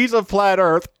 sees a flat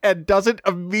Earth, and doesn't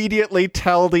immediately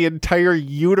tell the entire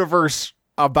universe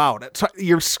about it. So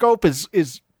your scope is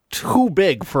too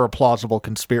big for a plausible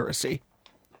conspiracy.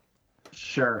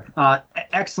 Sure.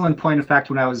 Excellent point. In fact,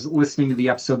 when I was listening to the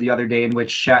episode the other day in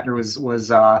which Shatner was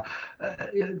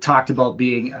talked about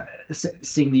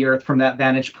seeing the Earth from that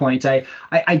vantage point,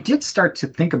 I did start to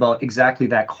think about exactly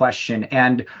that question,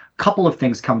 and a couple of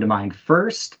things come to mind.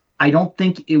 First, I don't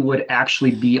think it would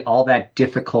actually be all that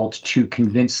difficult to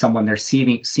convince someone they're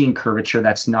seeing curvature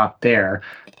that's not there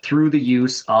through the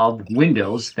use of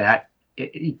windows that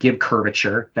give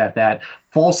curvature, that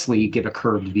falsely give a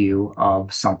curved view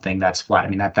of something that's flat. I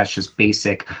mean, that's just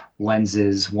basic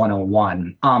lenses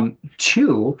 101.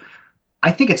 Two,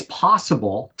 I think it's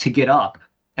possible to get up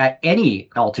at any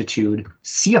altitude,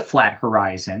 see a flat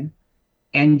horizon,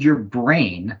 and your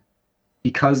brain,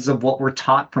 because of what we're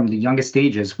taught from the youngest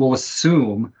ages, will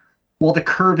assume, well, the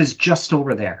curve is just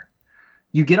over there.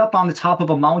 You get up on the top of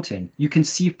a mountain, you can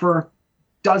see for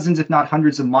dozens, if not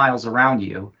hundreds of miles around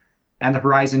you, and the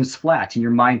horizon is flat, and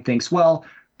your mind thinks, well,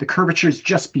 the curvature is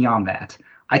just beyond that.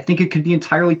 I think it could be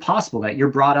entirely possible that you're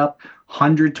brought up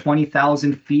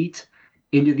 120,000 feet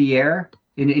into the air,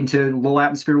 into low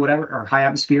atmosphere, whatever, or high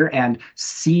atmosphere, and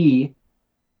see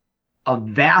a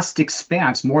vast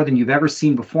expanse, more than you've ever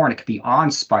seen before, and it could be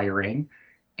awe-inspiring.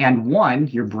 And one,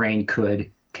 your brain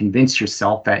could convince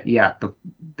yourself that, yeah,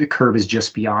 the curve is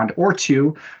just beyond. Or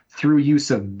two, through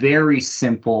use of very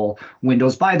simple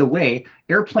windows. By the way,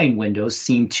 airplane windows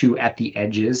seem to, at the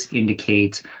edges,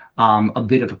 indicate a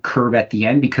bit of a curve at the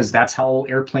end, because that's how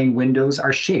airplane windows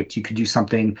are shaped. You could do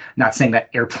something, not saying that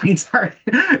airplanes are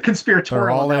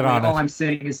conspiratorial. All I'm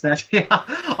saying is that,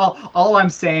 all I'm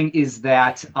saying is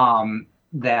that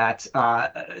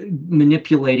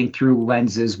manipulating through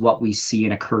lenses what we see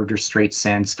in a curved or straight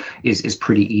sense is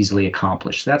pretty easily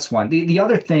accomplished. That's one. The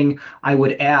other thing I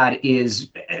would add is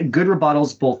good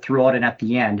rebuttals both throughout and at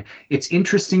the end. It's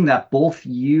interesting that both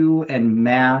you and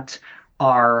Matt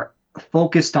are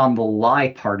focused on the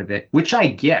lie part of it, which I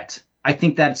get. I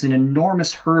think that's an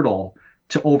enormous hurdle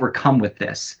to overcome with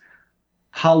this.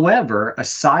 However,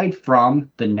 aside from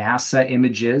the NASA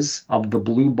images of the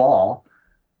blue ball,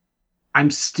 I'm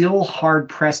still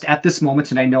hard-pressed at this moment,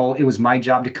 and I know it was my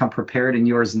job to come prepared and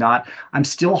yours not. I'm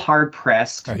still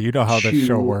hard-pressed. You know how this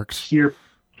show works.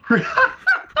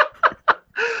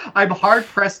 I'm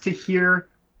hard-pressed to hear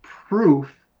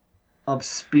proof of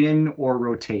spin or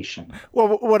rotation.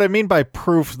 Well, what I mean by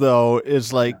proof, though,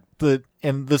 is like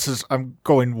I'm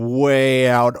going way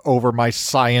out over my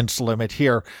science limit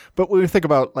here, but when we think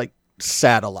about like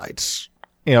satellites,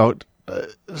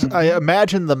 I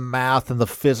imagine the math and the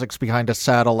physics behind a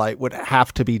satellite would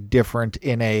have to be different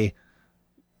in a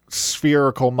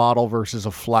spherical model versus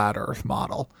a flat Earth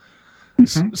model.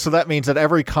 Mm-hmm. So that means that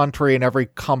every country and every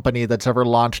company that's ever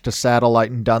launched a satellite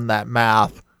and done that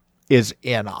math is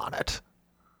in on it.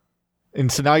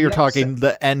 And so now you're talking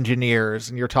the engineers,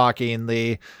 and you're talking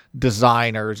the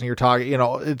designers, and you're talking,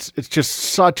 it's just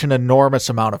such an enormous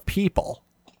amount of people.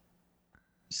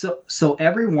 So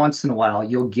every once in a while,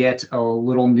 you'll get a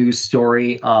little news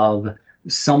story of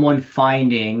someone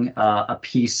finding a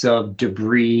piece of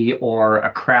debris or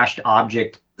a crashed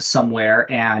object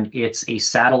somewhere, and it's a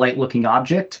satellite-looking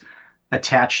object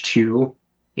attached to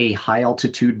a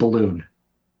high-altitude balloon.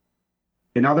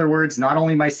 In other words, not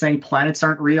only am I saying planets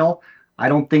aren't real, I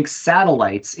don't think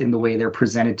satellites, in the way they're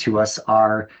presented to us,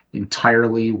 are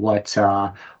entirely what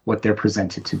they're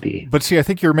presented to be. But see, I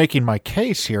think you're making my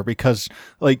case here because,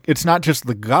 like, it's not just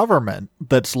the government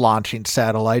that's launching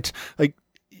satellites. Like,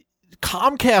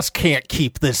 Comcast can't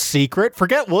keep this secret.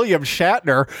 Forget William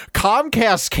Shatner.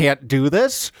 Comcast can't do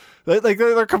this. Like,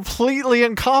 they're completely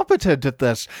incompetent at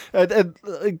this. And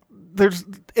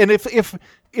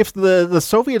if the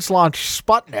Soviets launch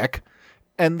Sputnik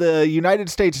and the United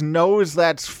States knows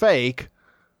that's fake,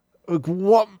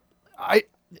 what I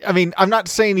mean, I'm not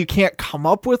saying you can't come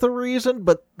up with a reason,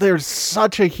 but there's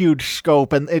such a huge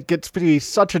scope, and it gets to be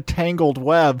such a tangled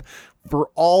web for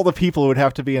all the people who would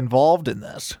have to be involved in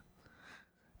this.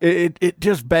 It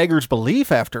just beggars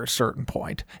belief after a certain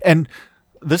point. And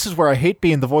this is where I hate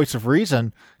being the voice of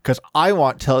reason, because I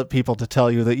want people to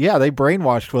tell you that, yeah, they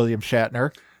brainwashed William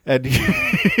Shatner, and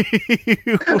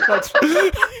you was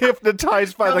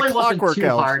hypnotized by the Clockwork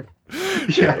Elves.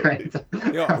 Yeah, right.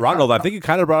 Ronald, I think you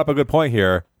kind of brought up a good point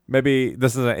here. Maybe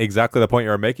this isn't exactly the point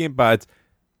you were making, but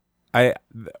I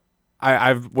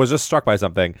was just struck by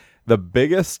something. The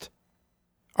biggest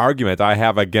argument I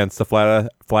have against the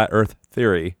flat Earth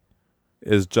theory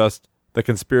is just the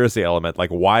conspiracy element. Like,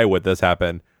 why would this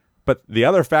happen? But the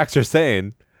other facts you're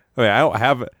saying, I mean, I don't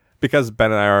have, because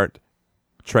Ben and I aren't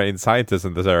trained scientists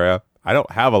in this area, I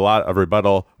don't have a lot of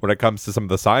rebuttal when it comes to some of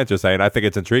the science you're saying. I think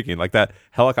it's intriguing. Like that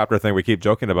helicopter thing we keep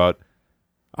joking about,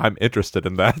 I'm interested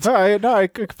in that. No, I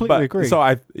completely agree.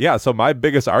 So my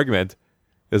biggest argument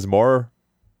is more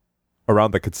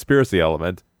around the conspiracy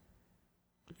element.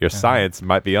 Your science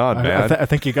might be on, man. I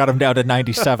think you got him down to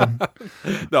 97.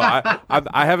 No,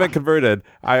 I haven't converted.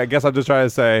 I guess I'm just trying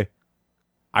to say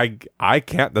I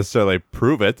can't necessarily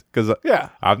prove it because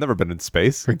I've never been in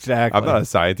space. Exactly. I'm not a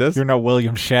scientist. You're no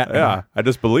William Shatner. Yeah, I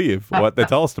just believe what they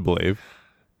tell us to believe.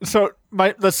 So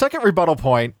the second rebuttal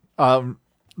point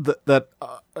that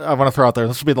I want to throw out there,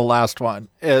 this will be the last one,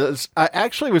 is I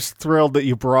actually was thrilled that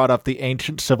you brought up the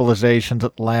Ancient Civilizations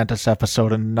Atlantis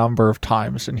episode a number of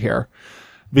times in here.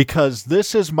 Because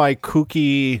this is my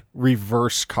kooky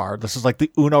reverse card. This is like the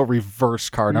Uno reverse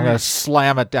card. I'm going to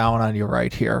slam it down on you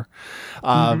right here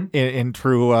in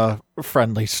true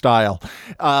friendly style.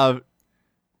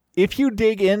 If you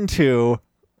dig into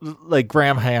like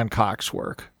Graham Hancock's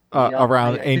work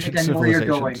around ancient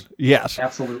civilizations. Yes.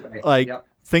 Absolutely.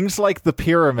 Things like the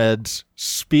pyramids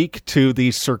speak to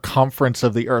the circumference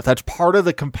of the earth. That's part of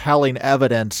the compelling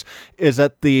evidence, is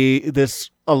that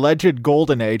this alleged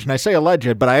golden age, and I say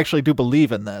alleged, but I actually do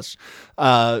believe in this,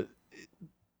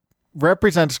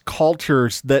 represents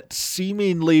cultures that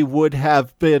seemingly would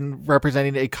have been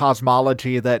representing a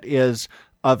cosmology that is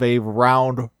of a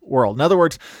round world. In other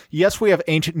words, yes, we have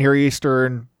ancient Near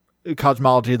Eastern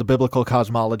cosmology, the biblical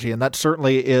cosmology, and that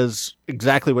certainly is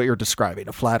exactly what you're describing,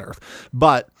 a flat earth.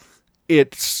 But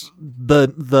it's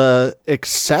the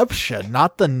exception,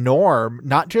 not the norm,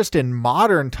 not just in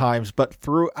modern times, but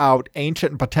throughout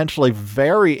ancient and potentially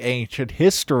very ancient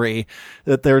history,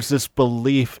 that there's this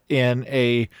belief in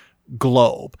a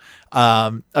globe.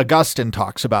 Augustine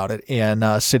talks about it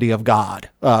in City of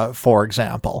God, for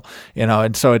example.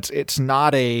 And so it's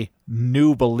not a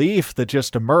new belief that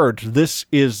just emerged. This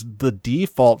is the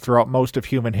default throughout most of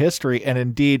human history. And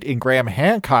indeed, in Graham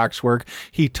Hancock's work,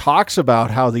 he talks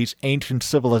about how these ancient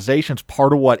civilizations,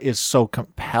 part of what is so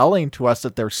compelling to us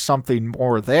that there's something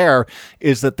more there,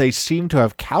 is that they seem to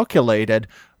have calculated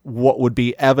what would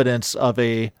be evidence of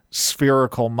a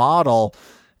spherical model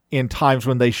in times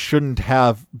when they shouldn't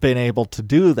have been able to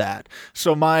do that.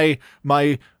 So my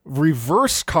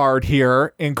reverse card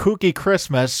here in Kooky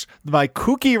Christmas, my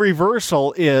kooky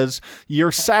reversal is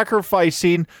you're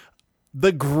sacrificing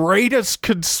the greatest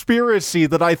conspiracy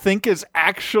that I think is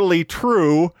actually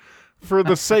true for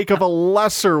the sake of a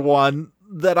lesser one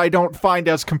that I don't find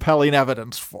as compelling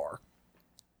evidence for.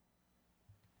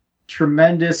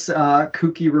 Tremendous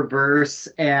kooky reverse,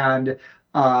 and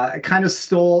kind of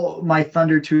stole my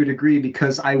thunder to a degree,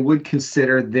 because I would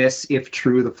consider this, if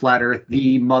true, the flat Earth,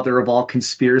 the mother of all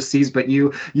conspiracies. But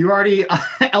you already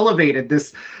elevated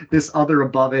this other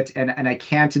above it, and I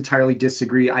can't entirely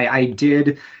disagree. I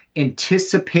did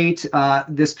anticipate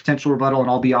this potential rebuttal, and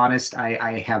I'll be honest,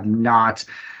 I have not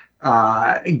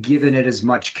given it as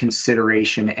much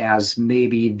consideration as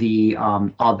maybe the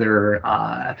other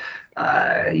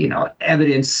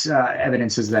evidences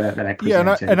that I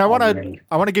presented. And I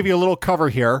want to give you a little cover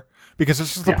here, because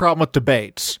this is the problem with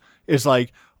debates. Is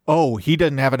like, oh, he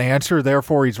didn't have an answer,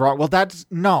 therefore he's wrong. Well, that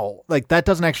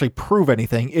doesn't actually prove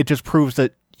anything. It just proves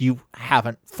that you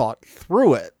haven't thought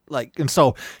through it. And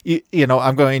so,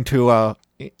 I'm going to,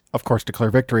 of course, declare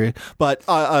victory, but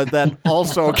then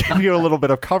also give you a little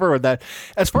bit of cover with that.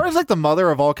 As far as the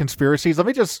mother of all conspiracies, let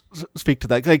me just speak to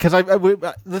that, because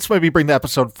this maybe bring the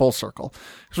episode full circle.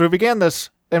 So we began this,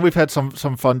 and we've had some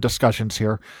fun discussions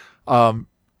here, but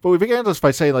we began this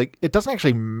by saying, it doesn't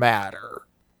actually matter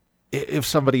if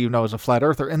somebody you know is a flat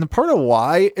earther. And the part of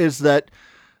why is that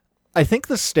I think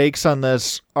the stakes on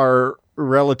this are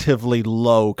relatively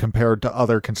low compared to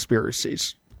other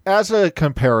conspiracies. As a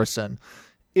comparison,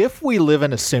 if we live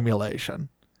in a simulation,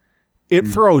 it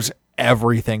throws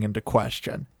everything into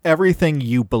question. Everything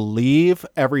you believe,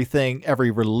 every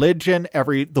religion,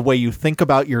 the way you think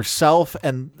about yourself,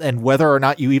 and whether or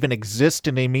not you even exist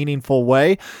in a meaningful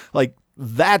way,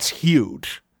 that's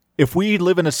huge. If we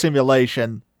live in a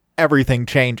simulation, everything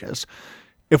changes.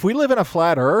 If we live in a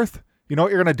flat earth, you know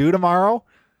what you're going to do tomorrow?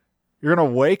 You're going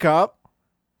to wake up,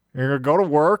 you're going to go to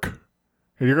work,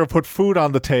 and you're going to put food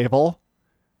on the table.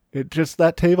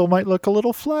 That table might look a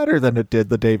little flatter than it did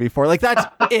the day before. That's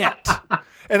it.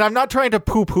 And I'm not trying to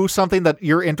poo-poo something that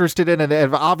you're interested in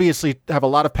and obviously have a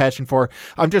lot of passion for.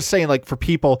 I'm just saying, for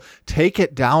people, take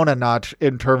it down a notch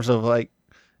in terms of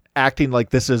acting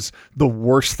like this is the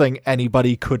worst thing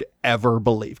anybody could ever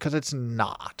believe, because it's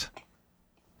not.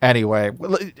 Anyway,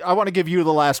 I want to give you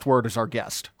the last word as our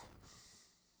guest.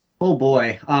 Oh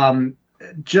boy.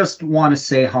 Just want to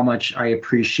say how much I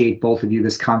appreciate both of you.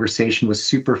 This conversation was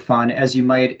super fun. As you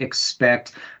might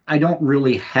expect, I don't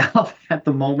really have at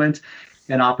the moment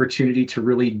an opportunity to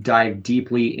really dive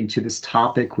deeply into this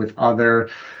topic with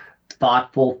other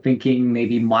thoughtful thinking,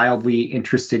 maybe mildly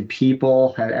interested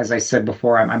people. As I said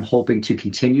before, I'm hoping to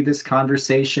continue this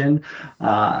conversation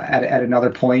at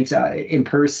another point in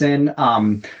person.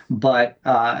 But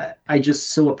I just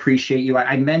so appreciate you.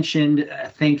 I mentioned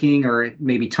thinking, or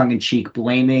maybe tongue-in-cheek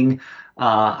blaming,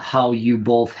 how you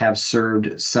both have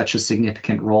served such a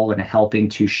significant role in helping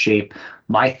to shape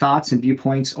my thoughts and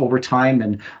viewpoints over time,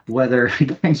 and whether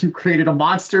you created a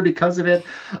monster because of it,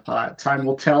 time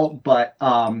will tell. But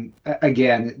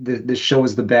again, this show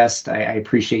is the best. I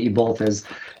appreciate you both as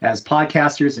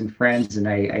podcasters and friends, and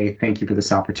I thank you for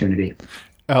this opportunity.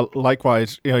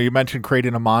 Likewise, you mentioned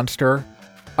creating a monster.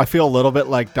 I feel a little bit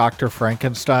like Dr.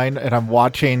 Frankenstein, and I'm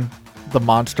watching the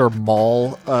monster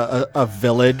maul a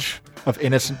village of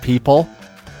innocent people,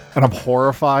 and I'm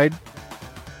horrified,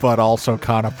 but also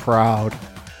kind of proud.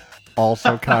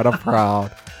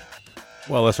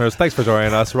 Well, listeners, thanks for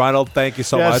joining us. Ronald, thank you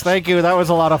so much. Yes, thank you. That was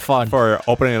a lot of fun. For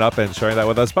opening it up and sharing that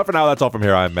with us. But for now, that's all from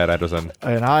here. I'm Matt Anderson.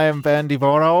 And I am Ben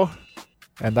Bono.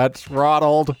 And that's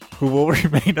Ronald, who will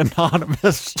remain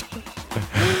anonymous.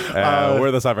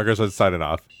 We're the Sci-Fi Christmas signing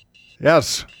off.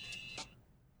 Yes.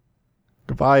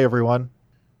 Goodbye, everyone.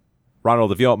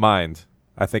 Ronald, if you don't mind,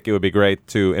 I think it would be great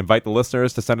to invite the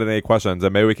listeners to send in any questions,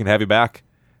 and maybe we can have you back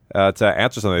to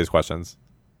answer some of these questions.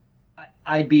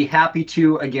 I'd be happy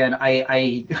to. Again,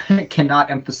 I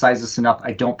cannot emphasize this enough.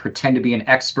 I don't pretend to be an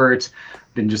expert.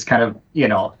 Been just kind of,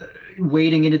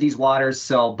 wading into these waters.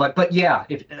 So, but yeah,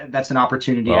 if that's an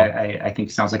opportunity, well, I think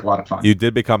sounds like a lot of fun. You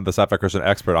did become the Sci-Fi Christian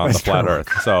expert on the flat Earth.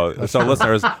 So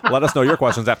listeners, let us know your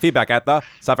questions at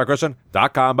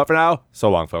feedback@thescifichristian.com. But for now, so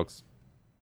long, folks.